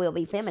 That we will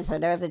be filming. So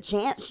there's a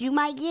chance you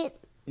might get.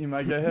 You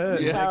might get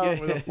hit. So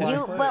With a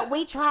flying plate. but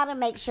we try to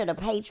make sure the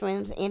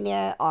patrons in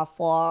there are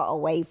far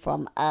away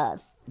from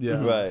us.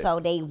 Yeah. Right. So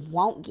they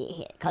won't get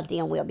hit because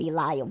then we'll be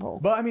liable.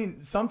 But I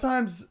mean,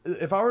 sometimes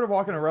if I were to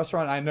walk in a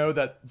restaurant and I know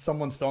that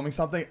someone's filming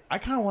something, I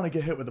kind of want to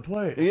get hit with the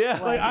plate. Yeah.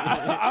 Like,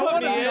 I Put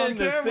want to me be on in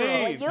the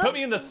camera. scene. Well, Put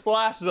me in the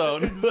splash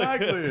zone.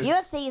 Exactly.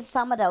 You'll see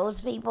some of those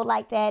people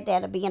like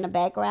that'll be in the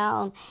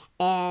background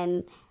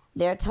and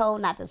they're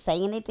told not to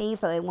say anything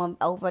so it won't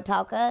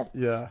overtalk us.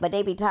 Yeah. But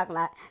they be talking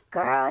like,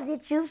 girl,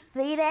 did you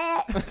see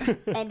that?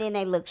 And then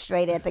they look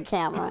straight at the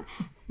camera.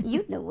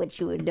 You knew what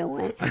you were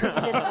doing. You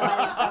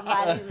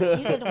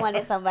just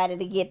wanted somebody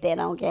to get that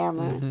on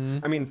camera.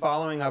 I mean,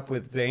 following up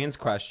with Zane's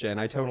question,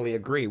 I totally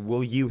agree.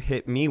 Will you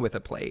hit me with a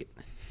plate?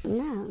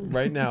 No.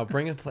 Right now,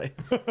 bring a plate.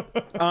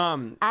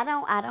 I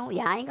don't.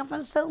 Y'all ain't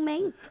gonna sue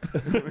me.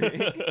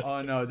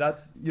 Oh no,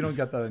 you don't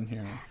get that in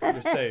here. You're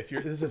safe.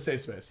 This is a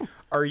safe space.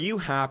 Are you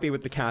happy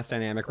with the cast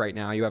dynamic right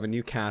now? You have a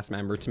new cast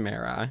member,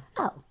 Tamara.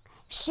 Oh,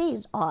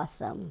 she's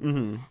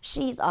awesome.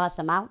 She's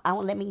awesome. I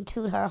won't let me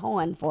toot her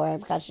horn for her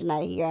because she's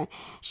not here.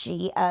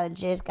 She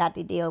just got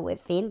to deal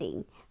with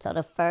Fendi. So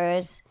the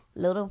first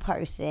little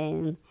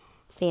person,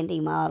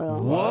 Fendi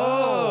model.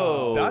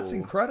 Whoa, that's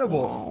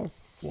incredible. Yes,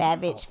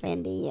 Savage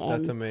Fendi. And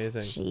That's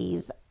amazing.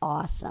 She's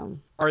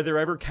awesome. Are there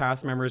ever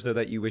cast members though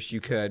that you wish you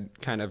could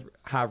kind of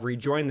have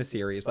rejoin the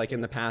series? Like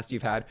in the past,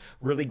 you've had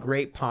really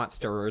great pot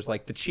stirrers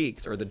like the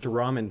Cheeks or the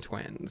Drummond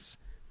twins.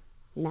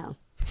 No.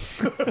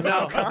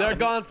 No, they're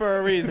gone for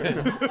a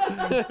reason.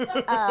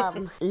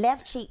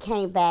 Left Cheek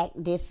came back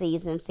this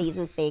season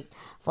 6,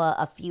 for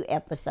a few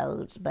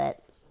episodes,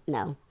 but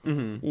no,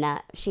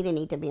 not. She didn't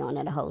need to be on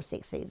there the whole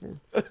 6th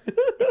season. And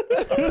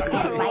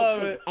Right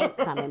Cheek ain't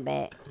coming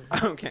back.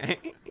 Okay.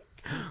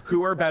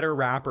 Who are better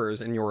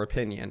rappers in your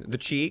opinion, the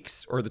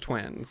Cheeks or the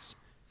twins?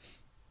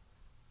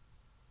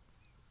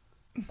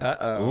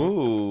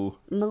 Ooh.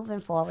 Moving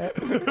forward,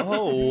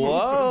 Oh,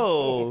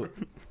 whoa.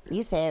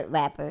 you said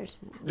rappers.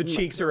 The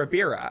Cheeks or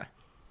Abira?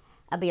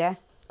 Abira.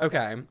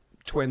 Okay.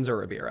 Twins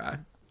or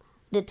Abira?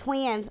 The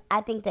twins,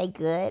 I think they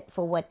good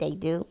for what they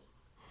do.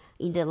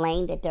 The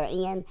lane that they're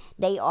in,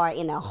 they are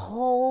in a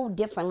whole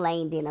different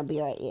lane than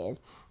Abira is.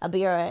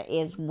 Abira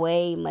is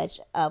way much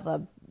of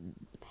a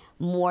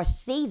more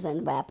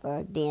seasoned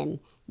rapper than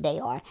they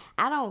are.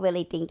 I don't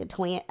really think the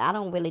twins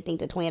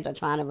are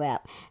trying to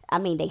rap. I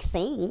mean, they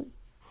sing,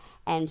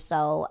 and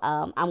so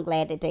I'm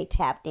glad that they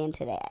tapped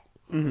into that.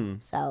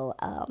 So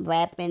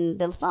rapping,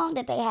 the song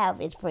that they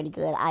have is pretty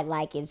good. I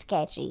like it. It's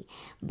catchy.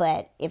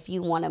 But if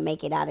you want to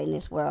make it out in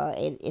this world,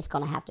 it's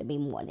going to have to be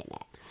more than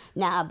that.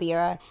 Now,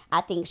 Abira,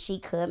 I think she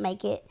could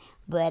make it,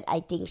 but I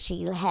think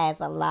she has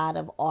a lot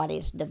of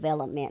artist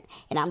development.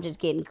 And I'm just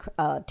getting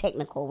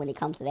technical when it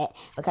comes to that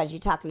because you're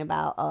talking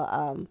about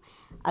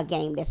a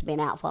game that's been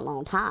out for a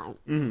long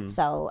time.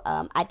 So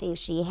I think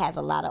she has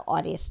a lot of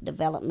artist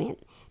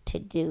development to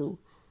do.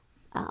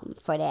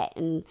 For that,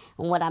 and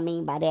what I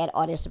mean by that,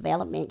 artist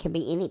development can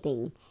be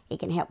anything. It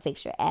can help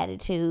fix your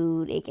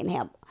attitude. It can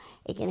help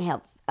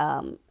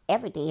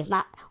everything. It's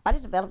not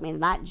artist development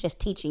is not just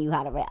teaching you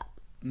how to rap.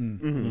 You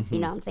know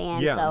what I'm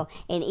saying? Yeah. So,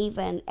 and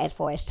even as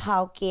far as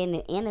talking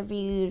and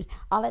interviews,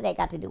 all of that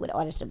got to do with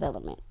artist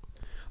development.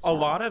 A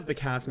lot of the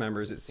cast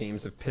members, it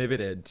seems, have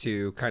pivoted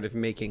to kind of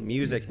making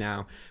music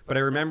now. But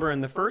I remember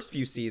in the first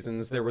few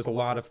seasons, there was a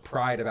lot of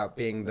pride about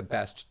being the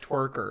best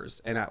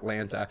twerkers in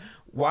Atlanta.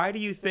 Why do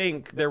you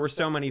think there were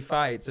so many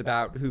fights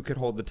about who could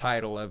hold the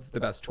title of the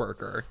best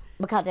twerker?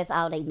 Because that's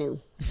all they knew.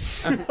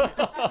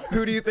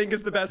 Who do you think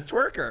is the best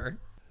twerker?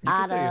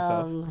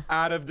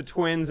 Out of the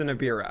twins and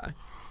Abira.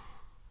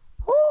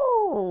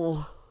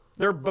 Ooh.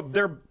 They're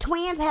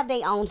Twins have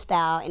their own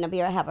style, and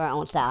Abira have her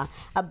own style.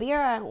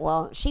 Abira,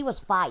 well, she was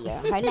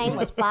Fire. Her name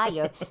was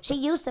Fire. She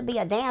used to be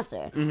a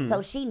dancer,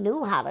 so she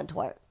knew how to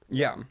twerk.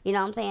 yeah. You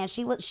know what I'm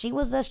saying? She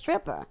was a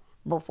stripper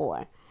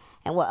before,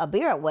 and well,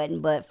 Abira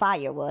wasn't, but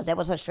Fire was. That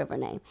was her stripper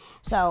name.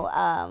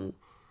 So,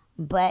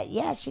 but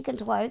yeah, she can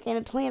twerk, and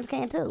the twins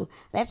can too.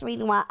 That's the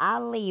reason why I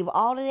leave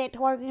all of that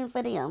twerking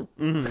for them.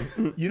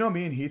 You know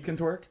me and Heath can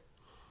twerk?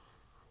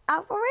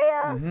 Oh, for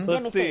real? Let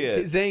me Let's see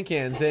it. Zane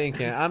can.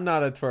 I'm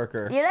not a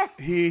twerker. You know?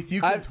 Heath,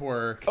 you can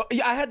twerk. Oh,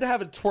 yeah, I had to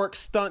have a twerk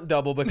stunt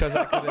double because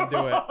I couldn't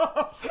do it.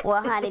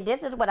 Well, honey,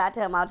 this is what I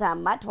tell them all the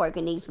time. My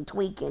twerking needs some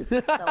tweaking,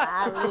 so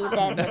I'll leave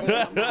that for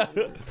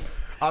them.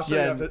 I'll show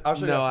you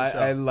after the show.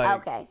 I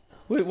like. Okay.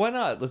 Wait, why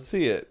not? Let's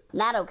see it.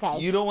 Not okay.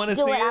 You don't wanna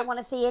do see it? I it? want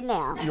to see it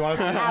now. You want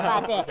to see it? How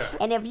about that?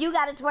 And if you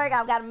got to twerk,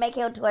 I've got to make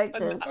him twerk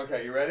too.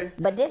 Okay, you ready?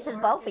 But this is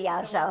both of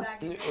y'all show.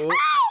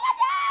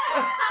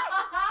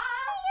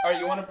 All right,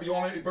 you want me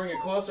to bring it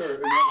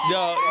closer?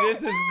 No,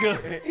 this is good.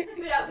 Okay,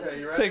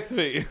 you ready? 6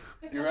 feet.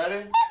 You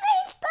ready?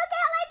 Stuck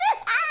out like this.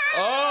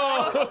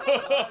 Oh!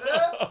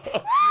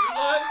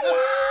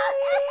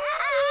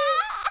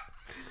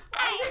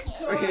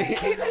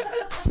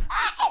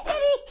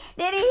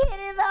 Did he hit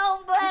his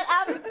own butt?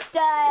 I'm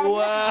done.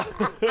 Wow.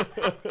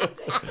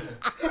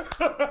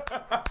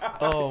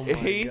 Oh my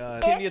Heath,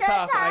 god. can you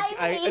top?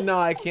 No,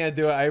 I can't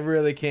do it. I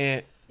really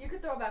can't. You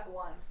could throw it back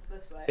once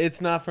this way. It's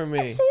not for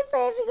me. She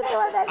said she could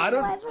do it back I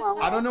once.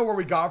 don't know where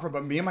we got it from,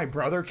 but me and my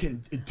brother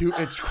can do.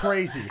 It's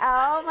crazy.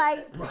 Oh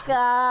my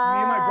god.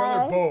 Me and my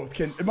brother both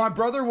can. My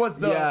brother was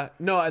the. Yeah,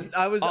 no,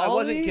 I wasn't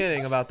Ollie?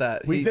 kidding about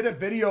that. We did a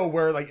video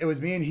where like it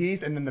was me and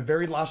Heath, and then the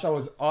very last shot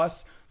was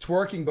us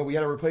twerking, but we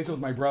had to replace it with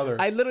my brother.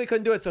 I literally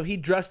couldn't do it, so he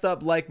dressed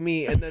up like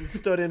me and then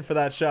stood in for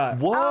that shot.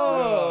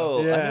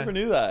 Whoa! Yeah. I never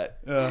knew that.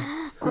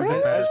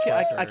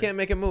 I can't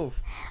make it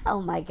move. Oh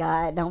my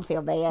god. Don't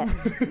feel bad.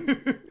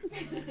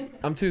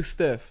 I'm too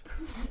stiff.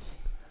 I'm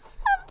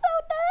so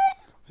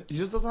done. He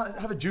just doesn't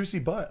have a juicy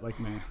butt like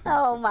me.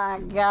 Oh my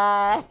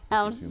god.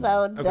 I'm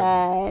so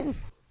done.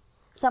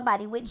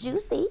 Somebody with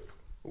Juicy.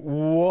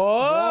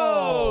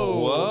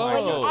 Whoa! Well,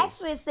 you Whoa!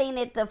 actually seen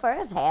it the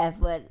first half,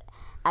 but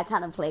I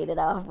kind of played it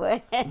off.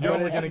 But You're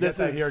only gonna get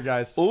that here,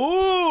 guys.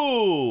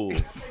 Ooh!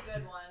 That's a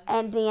good one.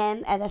 and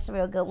then, that's a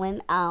real good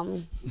one.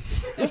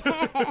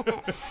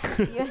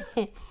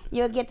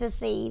 You'll get to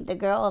see the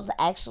girls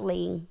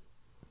actually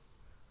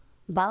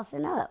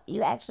bossing up.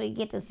 You actually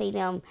get to see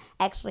them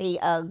actually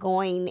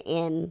going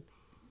and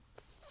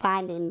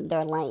finding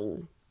their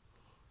lane.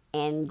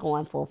 and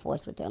going full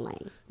force with their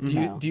lane.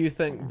 Do you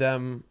think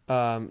them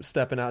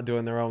stepping out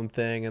doing their own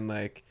thing and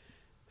like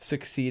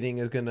succeeding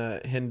is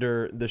gonna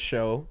hinder the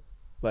show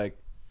like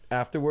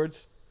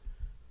afterwards?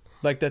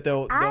 Like that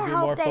they'll be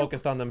more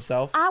focused on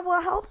themselves? I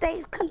will hope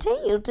they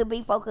continue to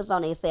be focused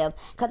on themselves,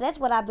 because that's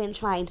what I've been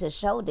trying to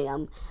show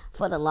them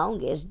for the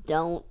longest.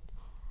 Don't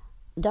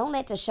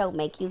let the show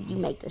make you. You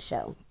make the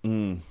show.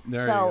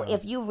 So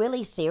if you're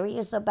really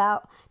serious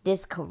about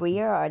this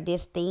career or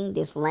this thing,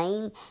 this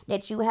lane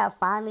that you have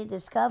finally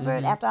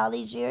discovered after all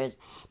these years,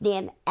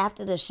 then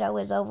after the show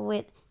is over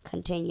with,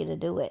 continue to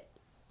do it.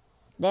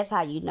 That's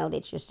how you know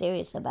that you're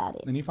serious about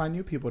it. Then you find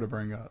new people to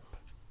bring up.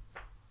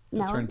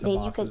 No,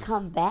 then you can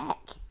come back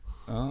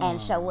and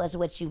show us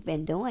what you've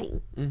been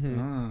doing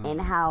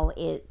and how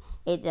it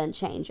done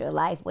changed your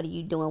life. What are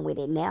you doing with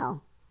it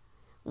now?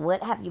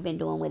 What have you been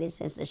doing with it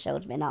since the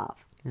show's been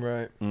off?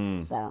 Right.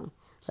 So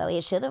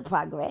it should have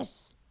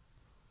progressed.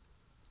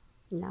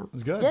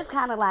 It's good. Just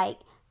kind of like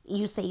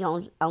you see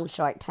on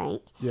Shark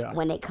Tank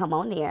when they come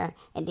on there,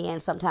 and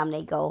then sometimes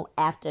they go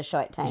after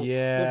Shark Tank.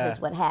 Yeah. This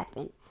is what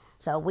happened.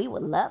 So we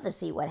would love to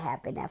see what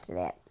happened after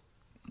that.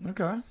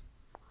 Okay.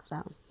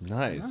 So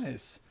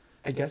Nice.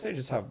 I guess I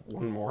just have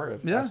one more.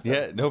 Yeah.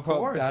 Yeah, no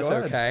problem. That's Go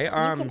ahead. okay. you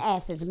can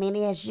ask as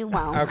many as you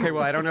want. Okay,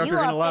 well, I don't know if you're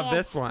a gonna love fan-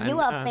 this one. You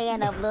a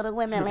fan of Little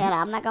Women in Atlanta.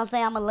 I'm not going to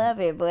say I'm going to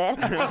love it,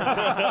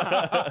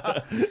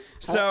 but...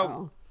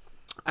 So,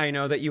 I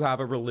know that you have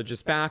a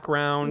religious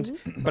background,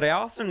 but I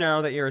also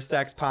know that you're a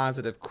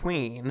sex-positive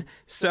queen.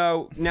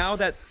 So, now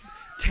that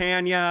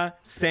Tanya,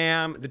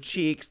 Sam, the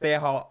Cheeks, they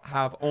all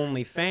have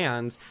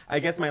OnlyFans, I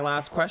guess my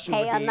last question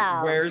would Hell be,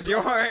 no. where's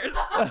yours? Where's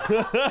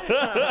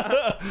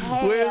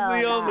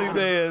the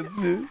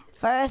OnlyFans?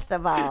 First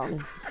of all,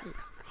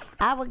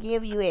 I will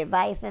give you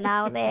advice and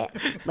all that,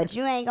 but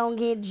you ain't gonna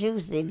get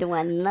juicy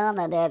doing none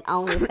of that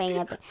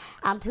OnlyFans.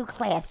 I'm too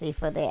classy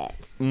for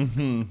that.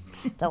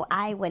 So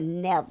I would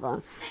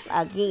never.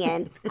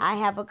 Again, I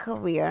have a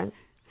career.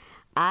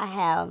 I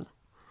have.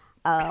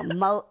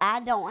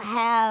 I don't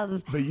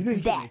have. But you know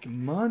you can make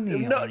money.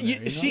 No, on there, you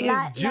know? she is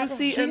Not-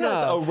 juicy She has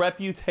enough. a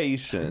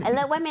reputation.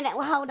 Look, wait a minute.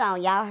 Well, hold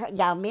on,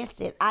 y'all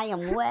missed it. I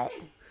am what?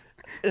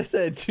 It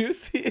said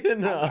juicy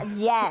enough.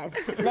 Yes.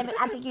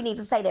 I think you need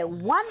to say that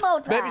one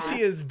more time. Maybe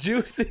she is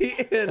juicy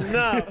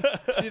enough.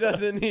 She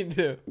doesn't need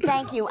to.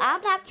 Thank you.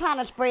 I'm not trying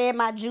to spread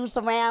my juice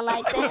around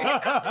like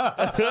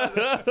that.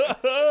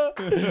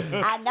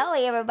 I know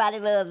everybody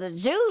loves the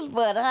juice,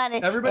 but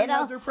honey, Everybody they has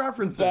don't- their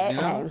preferences, that-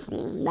 you know?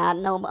 Not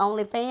no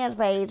OnlyFans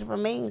page for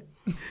me.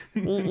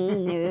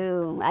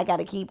 No, I got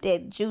to keep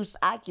that juice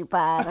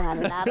occupied,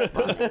 honey. Not up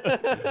on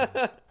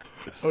it.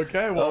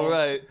 Okay, well. All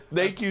right.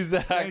 Thank you,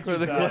 Zach, Thank for you,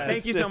 the Zach. question.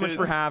 Thank you so much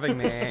for having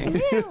me.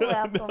 You're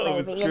welcome, That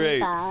was baby.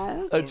 great.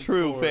 Anytime. A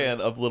true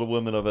fan of Little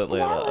Women of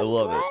Atlanta. That I was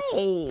love it.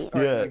 great. All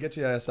right, Yeah. get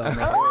your ass out.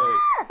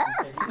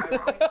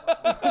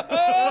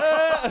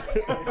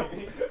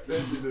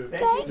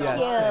 Thank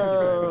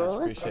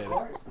you. Appreciate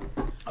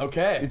it.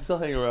 Okay. It's still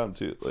hanging around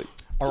too. Like,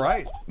 All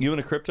right. you in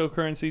a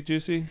cryptocurrency,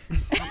 Juicy?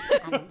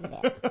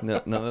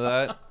 No, none of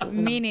that.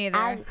 Me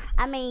neither.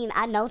 I mean,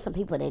 I know some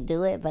people that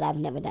do it, but I've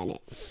never done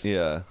it.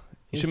 Yeah.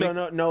 You should So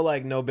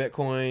make. no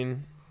Bitcoin,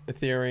 Never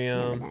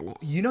Ethereum. done it.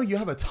 You know you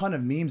have a ton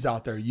of memes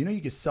out there. You know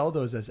you can sell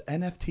those as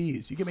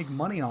NFTs. You can make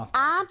money off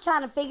them. I'm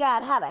trying to figure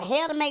out how the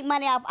hell to make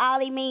money off all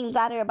these memes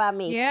out there about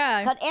me.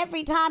 Yeah. Because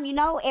every time,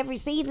 every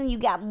season you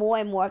got more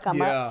and more come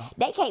Yeah. up.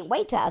 They can't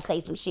wait till I say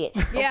some shit.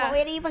 Yeah. Before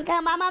it even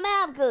come out my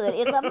mouth good.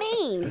 It's a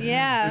meme.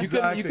 Yeah.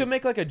 Exactly. You could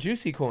make like a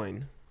juicy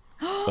coin.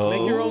 Oh,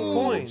 Make your own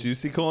coin.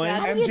 Juicy coin.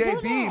 That's- How do you do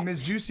MJB, that?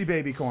 Miss Juicy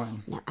Baby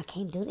Coin. No, I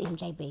can't do the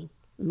MJB.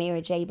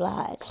 Mary J.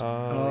 Blige.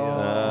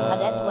 Oh.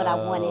 That's what I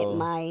wanted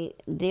my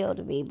deal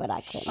to be, but I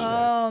couldn't.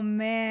 Oh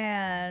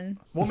man.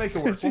 We'll make it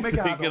work. We'll She's make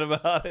it thinking happen.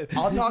 about it.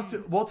 We'll talk to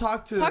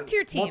Talk to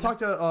your team. We'll talk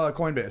to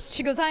Coinbase.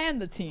 She goes, I am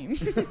the team.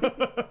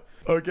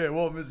 Okay,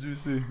 well, Miss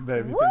Juicy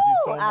Baby, Woo! thank you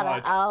so Out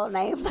much. of all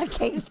names, I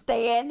can't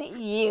stand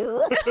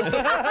you.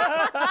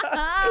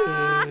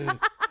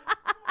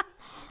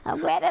 I'm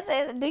glad that's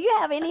it. Do you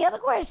have any other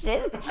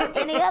questions?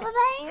 Any other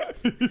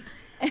names?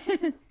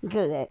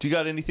 Good. Do you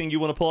got anything you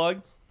want to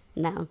plug?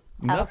 No.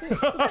 No.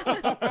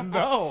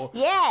 No.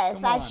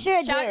 Yes, I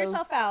sure Shout do.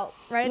 yourself out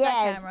right at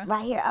that Yes, camera.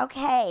 right here.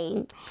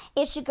 Okay.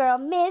 It's your girl,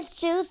 Miss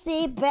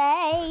Juicy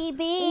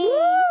Baby.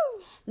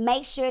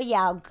 Make sure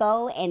y'all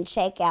go and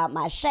check out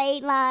my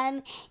shade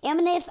line,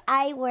 Eminence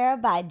Eyewear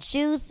by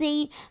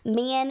Juicy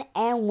Men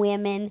and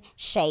Women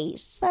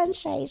Shades.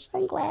 Sunshade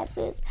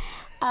sunglasses.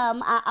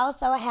 I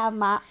also have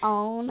my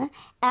own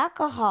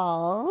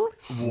alcohol.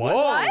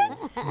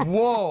 What?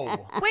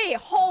 Whoa. Wait,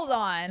 hold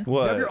on.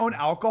 What? You have your own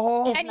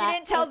alcohol? And you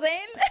didn't tell Zane?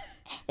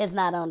 It's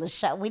not on the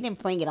show. We didn't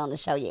bring it on the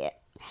show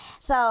yet.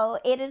 So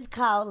it is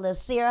called Le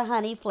Sierra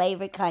Honey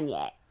Flavored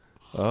Cognac.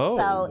 Oh,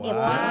 So if you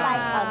like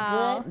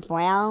a good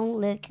brown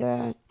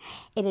liquor,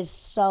 it is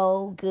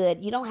so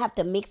good. You don't have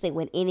to mix it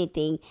with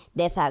anything.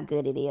 That's how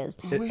good it is.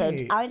 So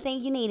the only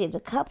thing you need is a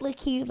couple of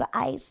cubes of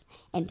ice,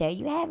 and there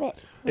you have it.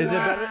 Is it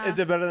better? Is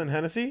it better than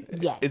Hennessy?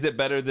 Yes. Is it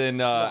better than?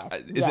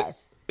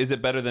 Yes. Is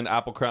it better than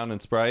Apple Crown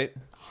and Sprite?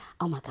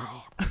 Oh my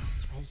God.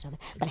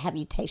 But have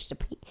you tasted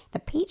the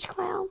peach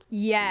crown?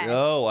 Yes.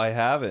 No, I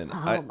haven't.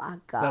 Oh my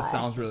God. That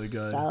sounds really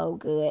good. So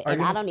good.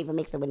 And I don't even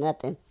mix it with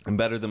nothing. I'm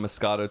better than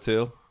Moscato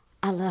too.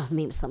 I love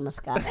me some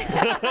Moscato.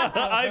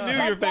 I knew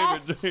your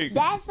favorite drink.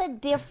 That's a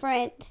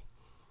different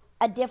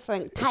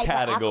type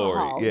Category. of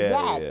alcohol. Yeah,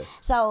 yes. yeah.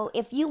 So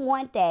if you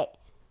want that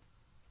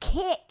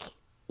kick,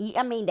 you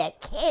need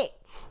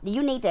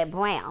that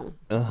brown.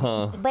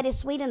 But it's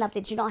sweet enough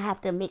that you don't have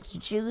to mix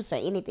juice or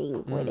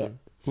anything with it.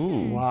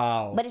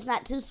 Wow. But it's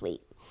not too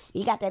sweet.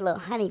 You got that little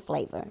honey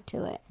flavor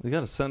to it. You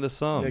gotta send us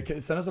some. Yeah,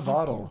 send us a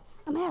bottle.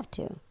 I'm gonna have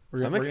to.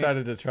 I'm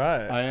excited to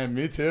try it. I am.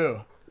 Me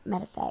too.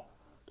 Matter of fact,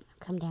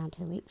 come down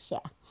 2 weeks. Yeah,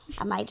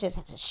 I might just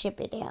have to ship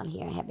it down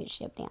here and have it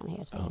shipped down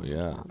here. Oh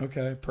yeah.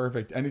 Okay,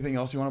 perfect. Anything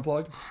else you want to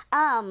plug?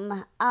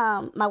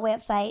 My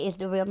website is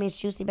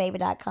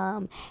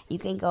therealmissjuicybaby.com. You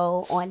can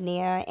go on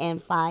there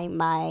and find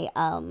my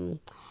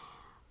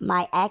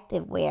my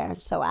active wear.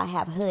 So I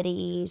have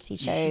hoodies,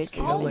 t-shirts.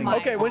 killing my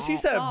Okay, when she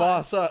said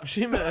boss up,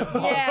 she meant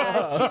boss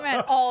Yeah, she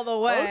meant all the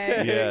way.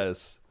 Okay.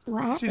 Yes. Well,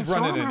 I have She's to show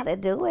running them it. how to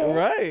do it.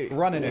 Right.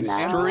 Running in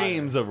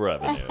Streams of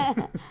revenue.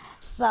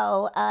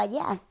 So,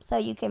 yeah. So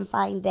you can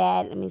find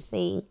that. Let me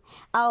see.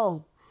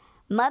 Oh,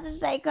 Mother's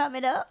Day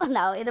coming up.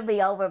 No, it'll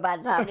be over by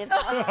the time this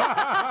comes.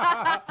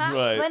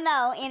 Right. But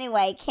no,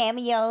 anyway,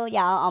 Cameo,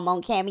 y'all. I'm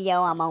on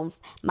Cameo. I'm on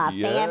my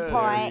Yes. fan There you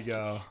part.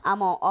 go.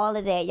 I'm on all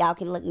of that. Y'all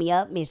can look me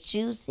up, Miss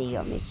Juicy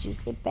or Miss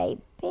Juicy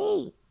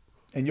Baby.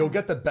 And you'll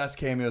get the best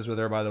cameos with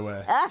her, by the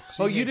way.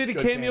 She Oh, you makes did a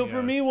good cameo for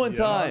cameos. me one Yeah.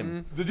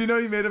 time. Did you know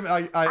you made him?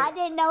 I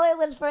didn't know it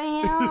was for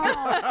him.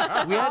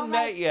 We hadn't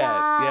met yet.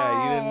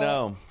 Yeah, you didn't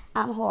know.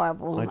 I'm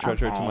horrible. I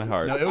treasure it to my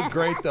heart. No, it was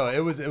great though. It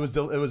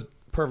was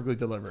perfectly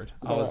delivered.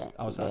 I was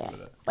happy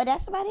with it. But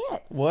that's about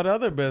it. What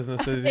other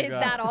businesses you Is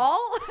got? that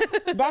all?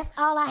 That's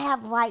all I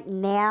have right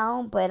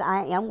now, but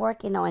I am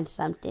working on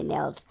something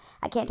else.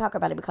 I can't talk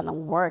about it because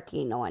I'm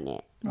working on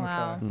it.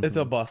 Wow. It's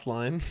a bus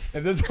line.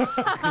 If there's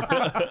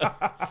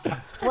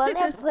Well,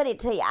 let's put it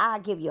to you. I'll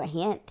give you a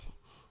hint.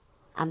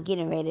 I'm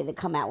getting ready to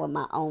come out with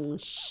my own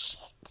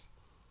shit.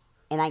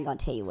 And I ain't going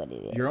to tell you what it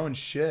is. your own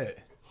shit,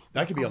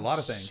 that could be a lot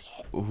of things.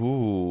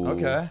 Ooh.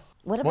 Okay.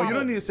 What Well, about you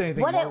don't it? need to say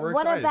anything what more. We're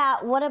what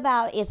excited.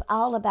 about it's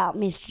all about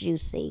Miss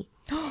Juicy?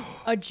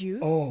 A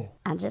juice? Oh,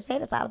 I just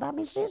said it's all about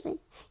Miss Juicy.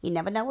 You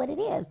never know what it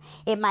is.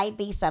 It might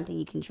be something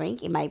you can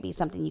drink. It might be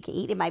something you can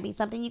eat. It might be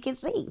something you can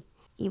see.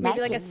 You Maybe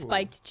might like a can-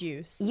 spiked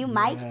juice. You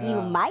might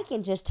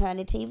can just turn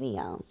the TV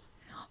on.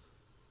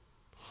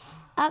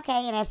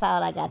 Okay, and that's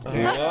all I got to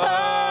say. Whoa, what a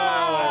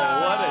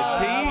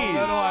I have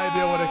no tease.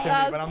 idea what it can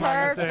That be, but was I'm not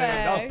gonna say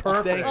anything. That was perfect.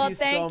 perfect. Well, you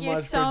thank so you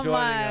much so for joining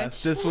us.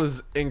 much. This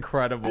was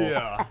incredible.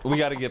 Yeah. We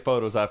got to get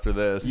photos after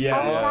this. Yeah.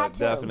 Oh, we got to.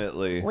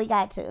 definitely. We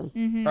got to. All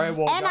right.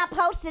 Well, And I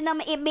posted them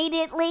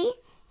immediately.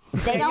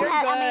 They don't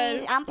have. I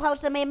mean, I'm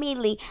posting them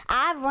immediately.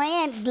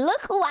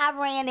 Look who I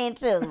ran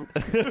into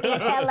in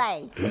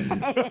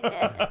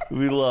LA.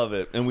 We love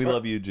it. And we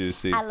love you,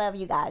 Juicy. I love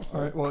you guys.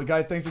 all right. Well,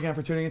 guys, thanks again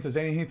for tuning in to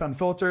Zane and Heath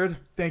Unfiltered.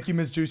 Thank you,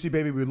 Miss Juicy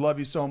Baby. We love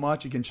you so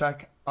much. You can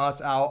check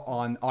us out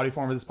on audio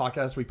form of this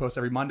podcast. We post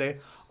every Monday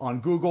on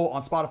Google,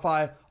 on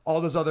Spotify, all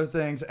those other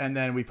things, and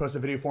then we post a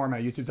video form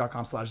at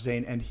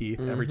youtube.com/Zane and Heath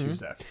every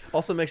Tuesday.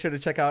 Also, make sure to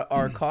check out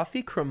our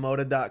coffee,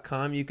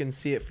 Cremota.com. You can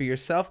see it for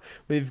yourself.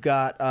 We've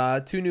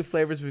got 2 new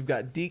flavors. We've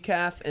got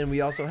decaf, and we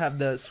also have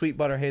the sweet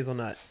butter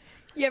hazelnut.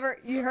 You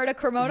heard of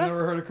Cremota? You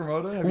never heard of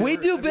Cremota? Have you We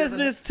ever- do have you ever-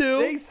 business too.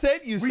 They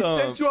sent you We some.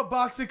 sent you a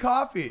box of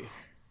coffee.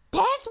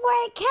 That's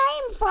where it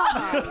came from.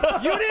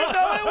 You didn't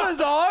know it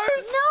was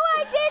ours? No,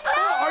 I did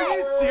not. Are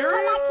you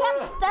serious? Because I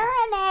kept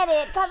staring at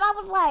it because I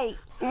was like,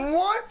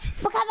 What?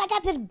 because I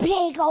got this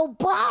big old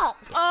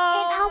box. And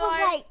I was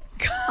my like,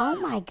 oh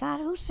my God,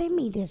 who sent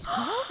me this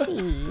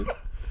coffee?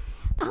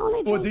 I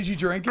only Well, drink, did you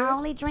drink it? I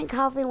only drink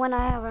coffee when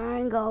I have a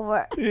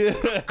hangover. Did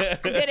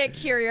it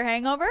cure your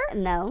hangover?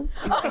 No.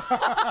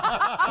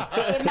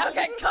 it, made,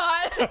 Okay,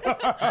 cut.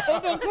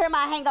 it didn't cure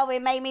my hangover.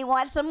 It made me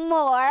want some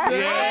more.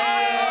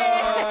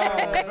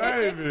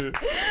 Baby.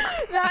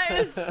 That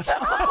is so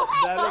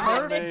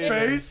Her funny.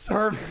 face,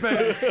 her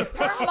face.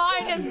 Her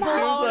mind is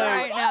blown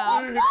right now.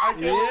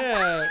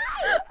 Yeah.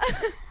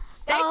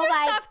 They do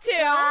my stuff too.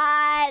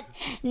 God.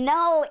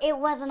 No, it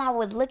wasn't. I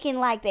was looking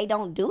like they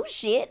don't do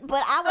shit,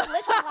 but I was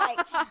looking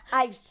like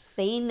I've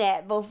seen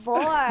that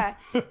before.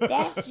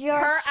 That's your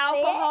Her shit?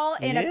 alcohol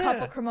in a cup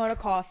Yeah. of Cremota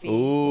coffee.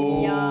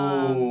 Ooh.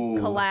 Yum.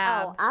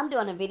 Collab. Oh, I'm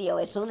doing a video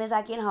as soon as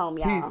I get home,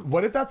 Pete, y'all.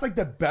 what if that's like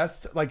the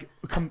best like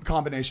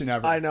combination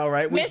ever? I know,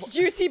 right? Miss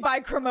Juicy by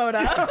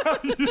Cremota.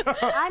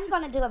 I'm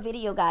gonna do a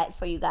video guide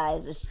for you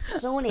guys as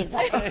soon as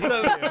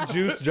I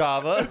Juice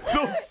Java.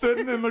 Still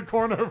sitting in the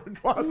corner of a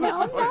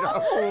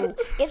closet.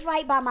 It's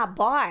right by my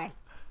bar.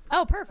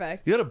 Oh,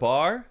 perfect. You had a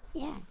bar?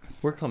 Yeah.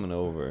 We're coming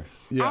over.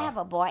 Yeah. I have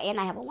a bar and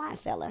I have a wine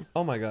cellar.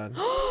 Oh my god.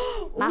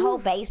 My whole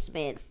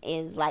basement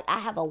is like I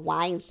have a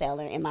wine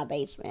cellar in my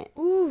basement.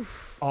 Oh,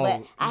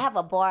 But I have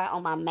a bar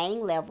on my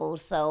main level,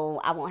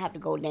 so I won't have to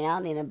go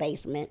down in the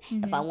basement.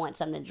 If I want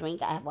something to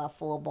drink, I have a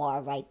full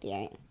bar right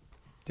there.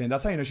 damn,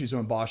 that's how you know she's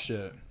doing boss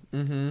shit. Are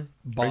you,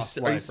 Boss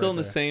are you life still right in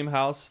the there. same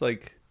house?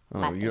 Like,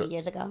 About 3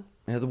 years ago.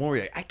 yeah, the one where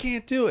you're like, I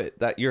can't do it.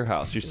 That your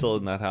house? You're still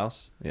in that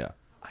house? Yeah.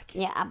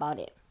 Yeah, I bought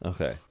it.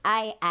 Okay.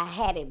 I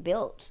had it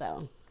built,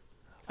 so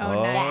Oh,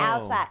 the nice.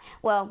 outside.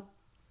 Well,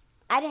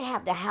 I didn't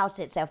have the house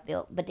itself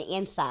built, but the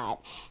inside,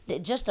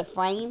 just the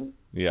frame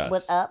Yes.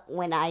 was up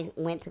when I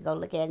went to go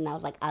look at it, and I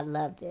was like, I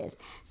love this.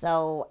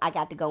 So I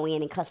got to go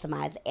in and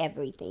customize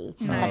everything.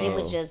 But it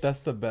was just,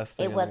 That's the best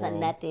thing. it in the wasn't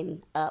world.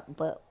 nothing up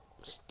but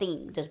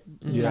steam, just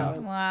Yeah.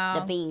 Wow.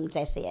 the beams.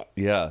 That's it.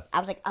 Yeah. I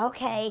was like,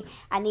 okay,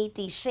 I need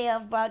these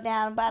shelves brought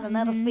down about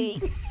another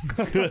feet.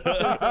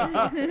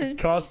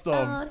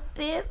 Custom.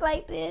 This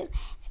like this.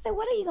 I said,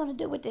 what are you gonna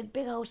do with this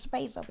big old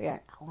space up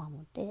here? Oh, I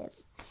want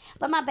this.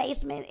 But my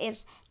basement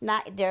is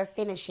not. They're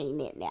finishing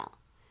it now.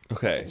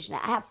 Okay. I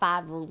have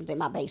 5 rooms in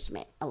my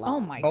basement alone. Oh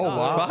my Oh, god.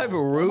 wow. 5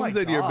 rooms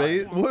my in your God.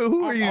 basement?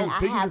 Who are you? I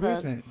big is your have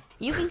basement?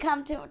 You can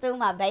come through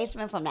my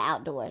basement from the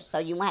outdoors, so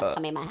you won't have to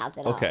come in my house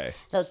at all. okay.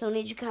 So as soon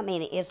as you come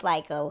in, it's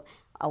like a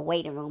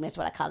waiting room. That's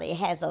what I call it. It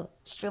has a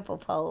stripper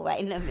pole right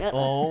in the middle.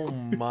 Oh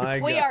my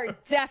god. We are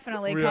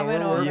definitely Yeah, coming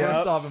we're over. Yep.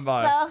 stopping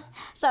by.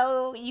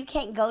 So you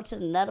can't go to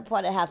another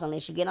part of the house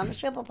unless you get on the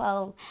stripper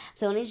pole.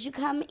 Soon as you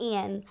come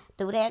in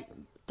through that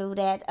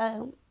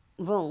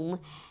room,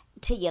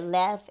 to your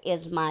left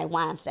is my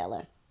wine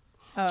cellar.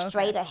 Oh, okay.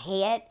 Straight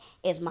ahead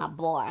is my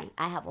bar.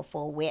 I have a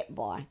full wet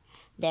bar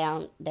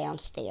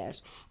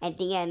downstairs, and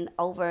then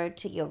over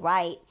to your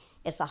right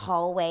it's a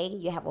hallway.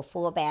 You have a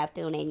full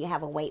bathroom and you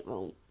have a weight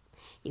room.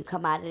 You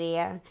come out of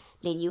there,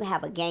 then you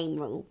have a game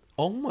room.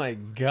 Oh my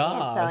And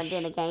gosh.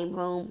 then a game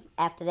room.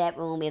 After that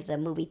room is a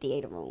movie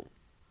theater room.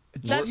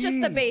 That's just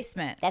the Jeez.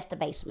 basement. That's the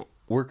basement.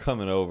 We're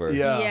coming over.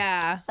 Yeah.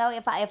 Yeah. So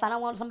if I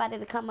don't want somebody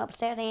to come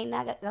upstairs, they ain't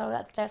not gonna go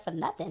upstairs for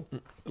nothing.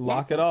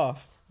 Lock it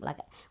off. Like,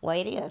 well,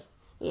 it is.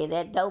 Yeah,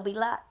 that door be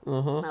locked.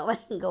 No, I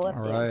can go up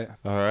All there. right.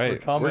 All right. We're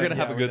coming. going to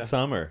have Yeah, a we're good done.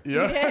 summer.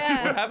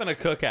 Yeah. We're having a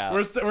cookout.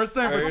 We're staying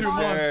for 2 For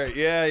months. sure.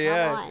 Yeah, Come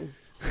yeah. on.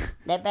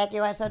 That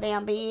backyard so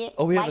damn big.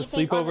 Oh, we Why have a you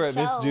think on sleepover the at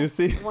Miss show,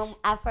 Juicy? When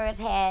I first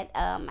had,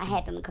 I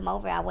had them come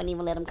over. I wouldn't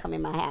even let them come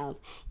in my house.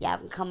 Y'all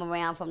can come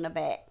around from the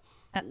back.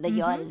 The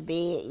yard is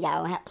big.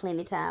 Y'all have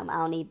plenty of time. I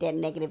don't need that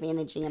negative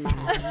energy in my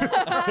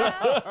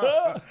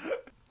house.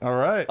 All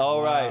right.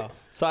 All right. Wow.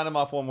 Sign them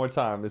off one more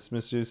time. It's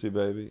Miss Juicy,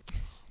 baby.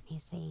 Let me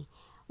see.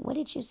 What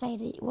did you say?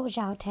 What was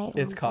y'all tag?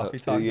 It's coffee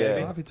talk, yeah.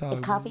 baby. Coffee talk.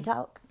 It's coffee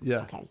talk?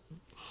 Yeah. Okay.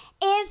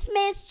 It's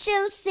Miss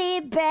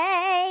Juicy,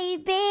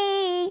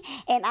 baby.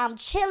 And I'm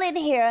chilling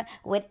here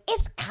with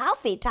It's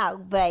Coffee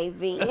Talk,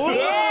 baby.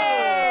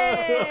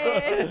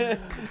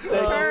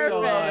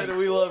 Perfect.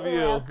 We love you.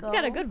 You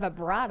got a good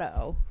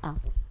vibrato. All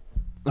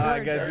right,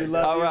 guys, we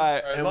love All you.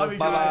 right. And Love we'll you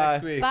see you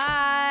guys. next week. Bye.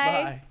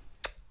 Bye.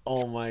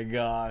 Oh my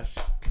gosh.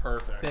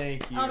 Perfect.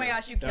 Thank you. Oh my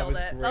gosh, you That killed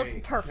was it. That was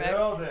great. perfect.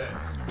 Killed it.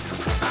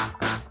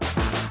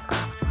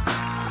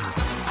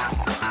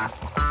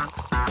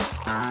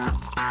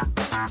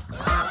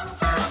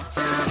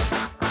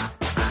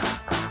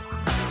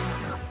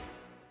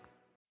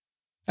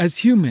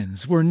 As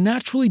humans, we're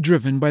naturally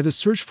driven by the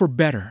search for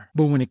better.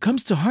 But when it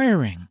comes to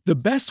hiring, the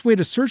best way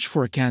to search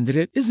for a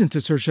candidate isn't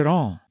to search at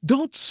all.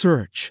 Don't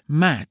search,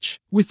 match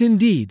with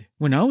Indeed.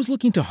 When I was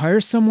looking to hire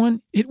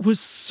someone, it was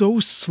so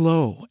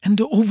slow and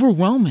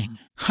overwhelming.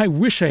 I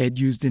wish I had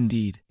used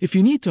Indeed. If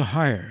you need to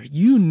hire,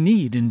 you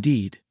need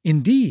Indeed.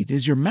 Indeed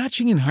is your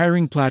matching and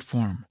hiring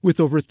platform with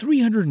over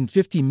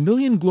 350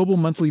 million global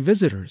monthly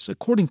visitors,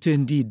 according to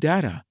Indeed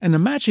data, and a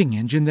matching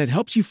engine that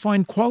helps you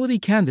find quality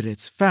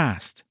candidates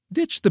fast.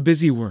 Ditch the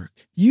busy work.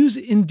 Use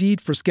Indeed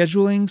for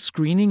scheduling,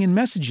 screening, and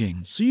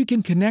messaging so you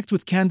can connect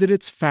with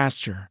candidates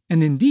faster.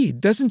 And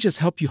Indeed doesn't just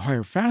help you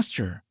hire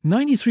faster.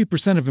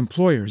 93% of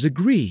employers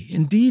agree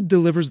Indeed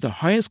delivers the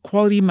highest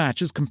quality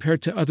matches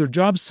compared to other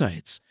job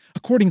sites,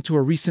 according to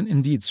a recent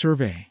Indeed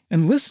survey.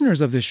 And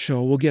listeners of this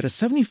show will get a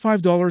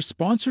 $75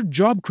 sponsored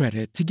job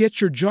credit to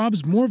get your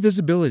jobs more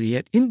visibility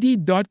at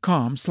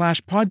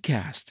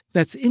Indeed.com/podcast.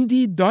 That's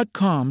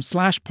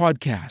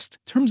Indeed.com/podcast.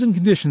 Terms and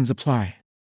conditions apply.